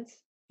Orleans.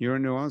 You're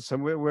in New Orleans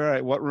somewhere?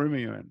 Where? What room are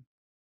you in?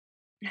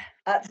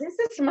 This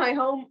is my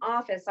home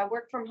office. I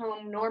work from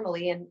home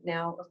normally, and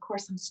now, of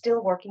course, I'm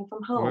still working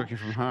from home. Working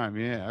from home,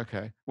 yeah.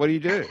 Okay. What do you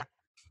do?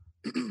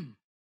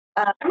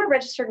 I'm a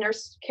registered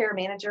nurse care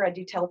manager. I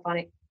do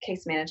telephonic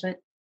case management.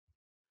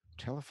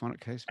 Telephonic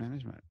case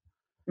management.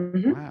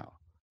 Mm-hmm. Wow.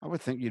 I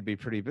would think you'd be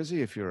pretty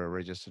busy if you're a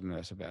registered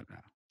nurse about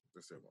now.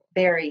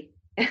 Very.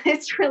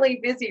 It's really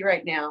busy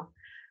right now.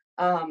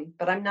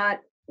 But I'm not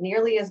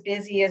nearly as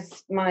busy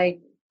as my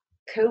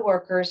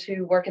coworkers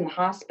who work in the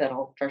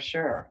hospital, for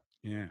sure.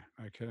 Yeah.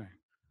 Okay.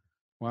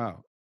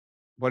 Wow.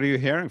 What are you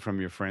hearing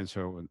from your friends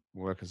who are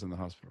workers in the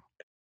hospital?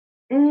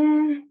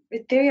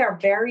 They are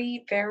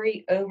very,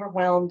 very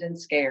overwhelmed and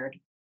scared.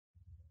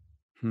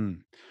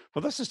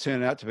 Well, this has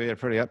turned out to be a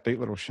pretty upbeat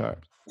little show.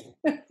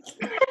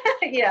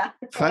 Yeah.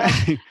 Well,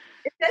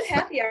 it said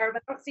happy hour,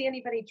 but I don't see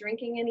anybody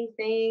drinking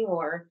anything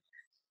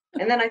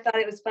and then I thought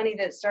it was funny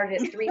that it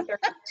started at 3:32.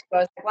 I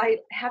was like, well, I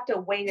have to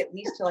wait at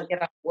least till I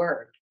get off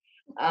work.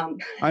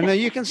 I know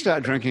you can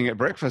start drinking at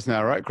breakfast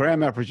now, right?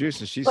 Graham, our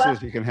producer, she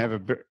says you can have a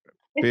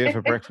beer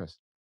for breakfast.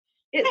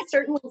 It's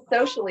certainly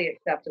socially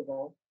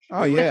acceptable.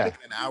 Oh, yeah.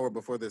 An hour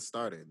before this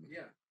started.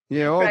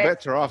 Yeah, all Right.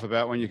 bets are off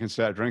about when you can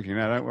start drinking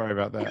now. Don't worry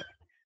about that.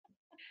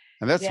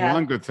 And that's Yeah.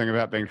 one good thing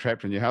about being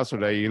trapped in your house all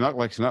day.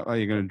 It's not like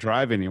you're going to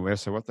drive anywhere,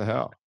 so what the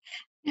hell?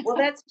 Well,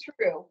 that's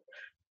true.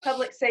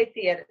 Public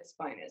safety at its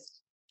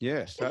finest.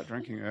 Yeah, start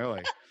drinking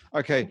early.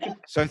 Okay,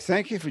 so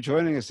thank you for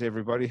joining us,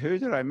 everybody. Who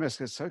did I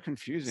miss? It's so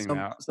confusing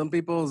now. Some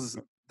people's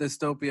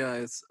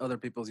dystopia is other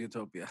people's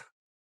utopia.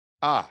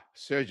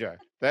 Sergio,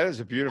 that is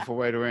a beautiful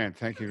way to end.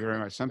 Thank you very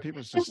much. Some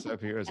people's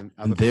dystopia is another.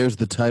 And there's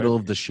the title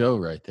of the show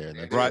right there.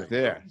 That's right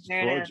there. It's There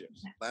it is.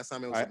 gorgeous. Last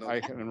time it was.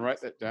 I can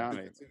write that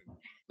down.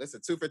 Listen,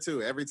 2 for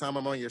 2. Every time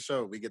I'm on your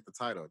show, we get the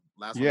title.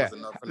 Last one Yeah, was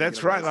enough. From the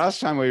that's right. universe. Last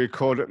time we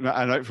recorded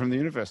a note from the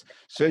universe.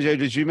 Sergio,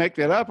 did you make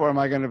that up, or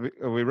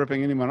are we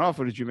ripping anyone off,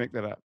 or did you make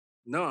that up?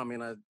 No, I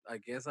mean, I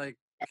guess I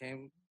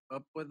came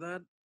up with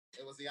that.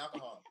 It was the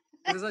alcohol.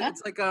 It's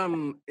like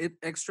it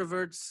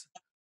extroverts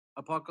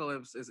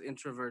apocalypse is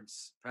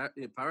introverts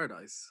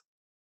paradise.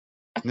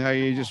 No,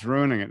 you're just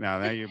ruining it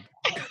now. It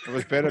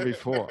was better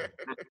before.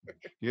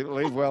 You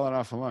leave well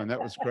enough alone.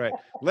 That was great.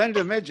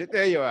 Linda Midget,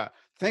 there you are.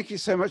 Thank you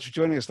so much for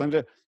joining us,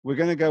 Linda. We're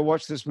going to go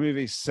watch this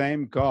movie,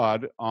 Same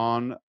God,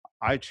 on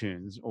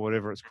iTunes or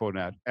whatever it's called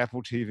now,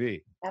 Apple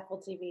TV. Apple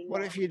TV.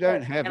 What yeah. if you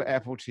don't have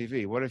Apple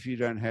TV? What if you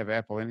don't have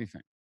Apple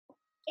anything?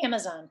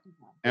 Amazon.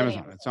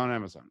 Amazon. It's on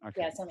Amazon.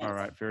 Okay. Yeah, it's on All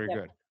right. Amazon. Very Yep.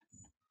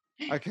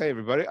 good. Okay,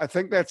 everybody. I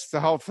think that's the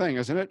whole thing,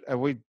 isn't it?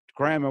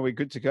 Graham, are we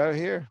good to go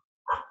here?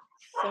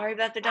 Sorry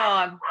about the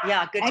dog.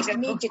 Yeah, good Nice to to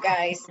go. meet you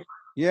guys.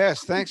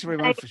 Yes. Thanks,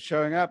 everyone, for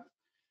showing up.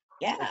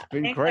 Yeah. It's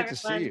been Thanks, great to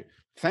see everyone. you.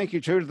 Thank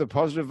you, too, to the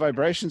Positive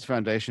Vibrations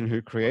Foundation,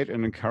 who create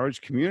and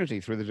encourage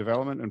community through the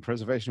development and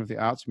preservation of the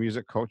arts,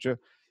 music, culture,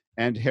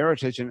 and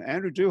heritage. And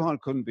Andrew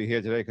Duhon couldn't be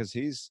here today because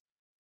he's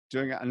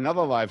doing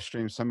another live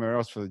stream somewhere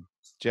else for the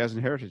Jazz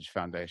and Heritage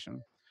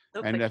Foundation.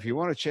 Okay. And if you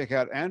want to check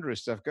out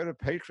Andrew's stuff, go to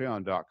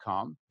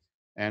patreon.com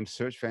and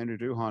search for Andrew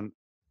Duhon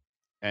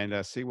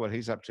and see what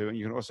he's up to. And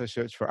you can also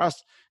search for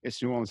us.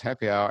 It's New Orleans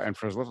Happy Hour. And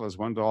for as little as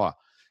 $1,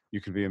 you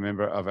can be a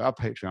member of our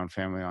Patreon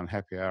family on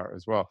Happy Hour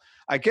as well.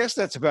 I guess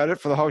that's about it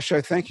for the whole show.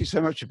 Thank you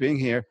so much for being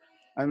here.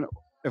 And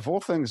if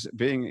all things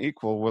being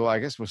equal, I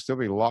guess we'll still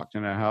be locked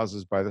in our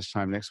houses by this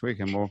time next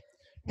week, and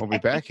we'll be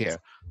back here.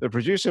 The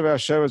producer of our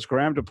show is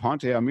Graham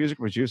DePonte. Our music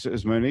producer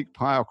is Monique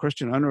Pyle.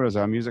 Christian Unruh is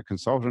our music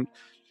consultant.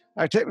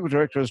 Our technical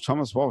director is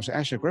Thomas Walsh.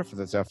 Asher Griffith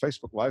is our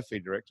Facebook live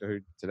feed director, who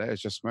today is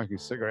just smoking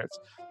cigarettes.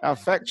 Our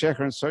fact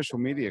checker and social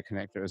media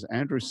connector is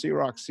Andrew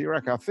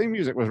Sirak. Our theme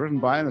music was written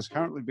by and is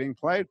currently being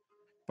played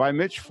by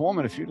Mitch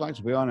Foreman. If you'd like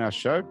to be on our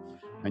show,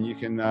 and you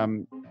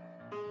can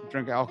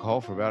drink alcohol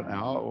for about an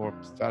hour or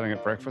starting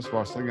at breakfast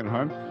while sitting at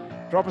home,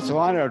 drop us a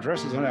line. Our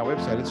address is on our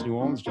website. It's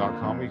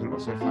neworleans.com. You can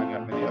also find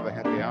out many other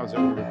happy hours that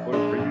were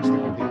recorded previously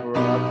when people were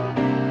allowed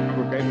to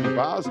congregate in the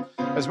bars,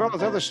 as well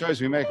as other shows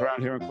we make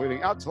around here,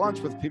 including Out to Lunch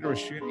with Peter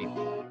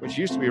Asciuti, which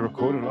used to be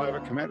recorded live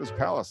at Commander's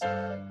Palace,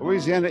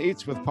 Louisiana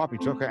Eats with Poppy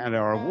Tucker, and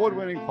our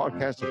award-winning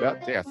podcast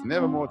about death,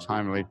 never more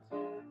timely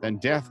than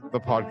Death, the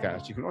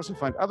Podcast. You can also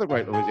find other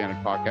great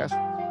Louisiana podcasts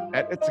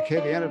at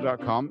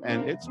itsacadiana.com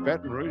and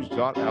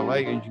itsbatonrouge.la,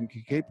 and you can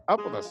keep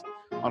up with us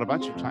on a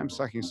bunch of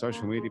time-sucking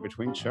social media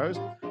between shows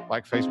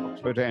like Facebook,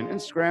 Twitter, and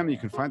Instagram. You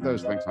can find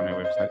those links on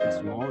our website,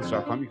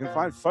 itsneworleans.com. You can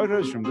find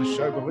photos from this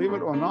show, believe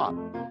it or not,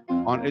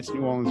 on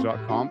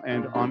itsneworleans.com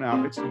and on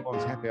our It's New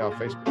Orleans Happy Hour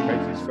Facebook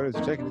page. These photos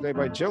are taken today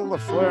by Jill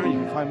LaFleur, and you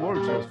can find more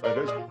of Jill's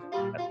photos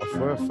at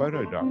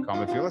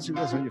lafleurphoto.com. If you're listening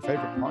to us on your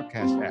favorite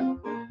podcast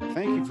app,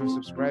 thank you for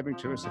subscribing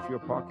to us. If your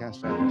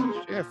podcast app has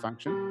a share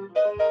function,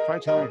 try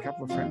telling a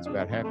couple of friends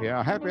about Happy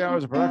Hour. Happy Hour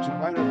is a production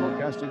of Lino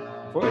Broadcasting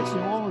for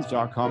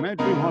itsneworleans.com.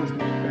 Andrew Hunt is going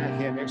to be back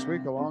here next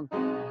week along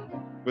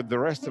with the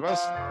rest of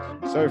us.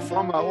 So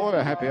from all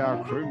our Happy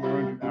Hour crew, we're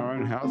in our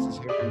own houses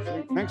here in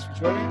Phoenix. Thanks for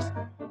joining us.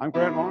 I'm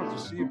Grant Morris. We'll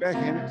see you back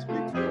here next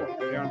week for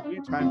Happy Hour. In the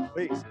meantime,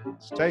 please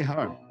stay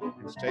home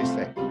and stay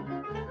safe.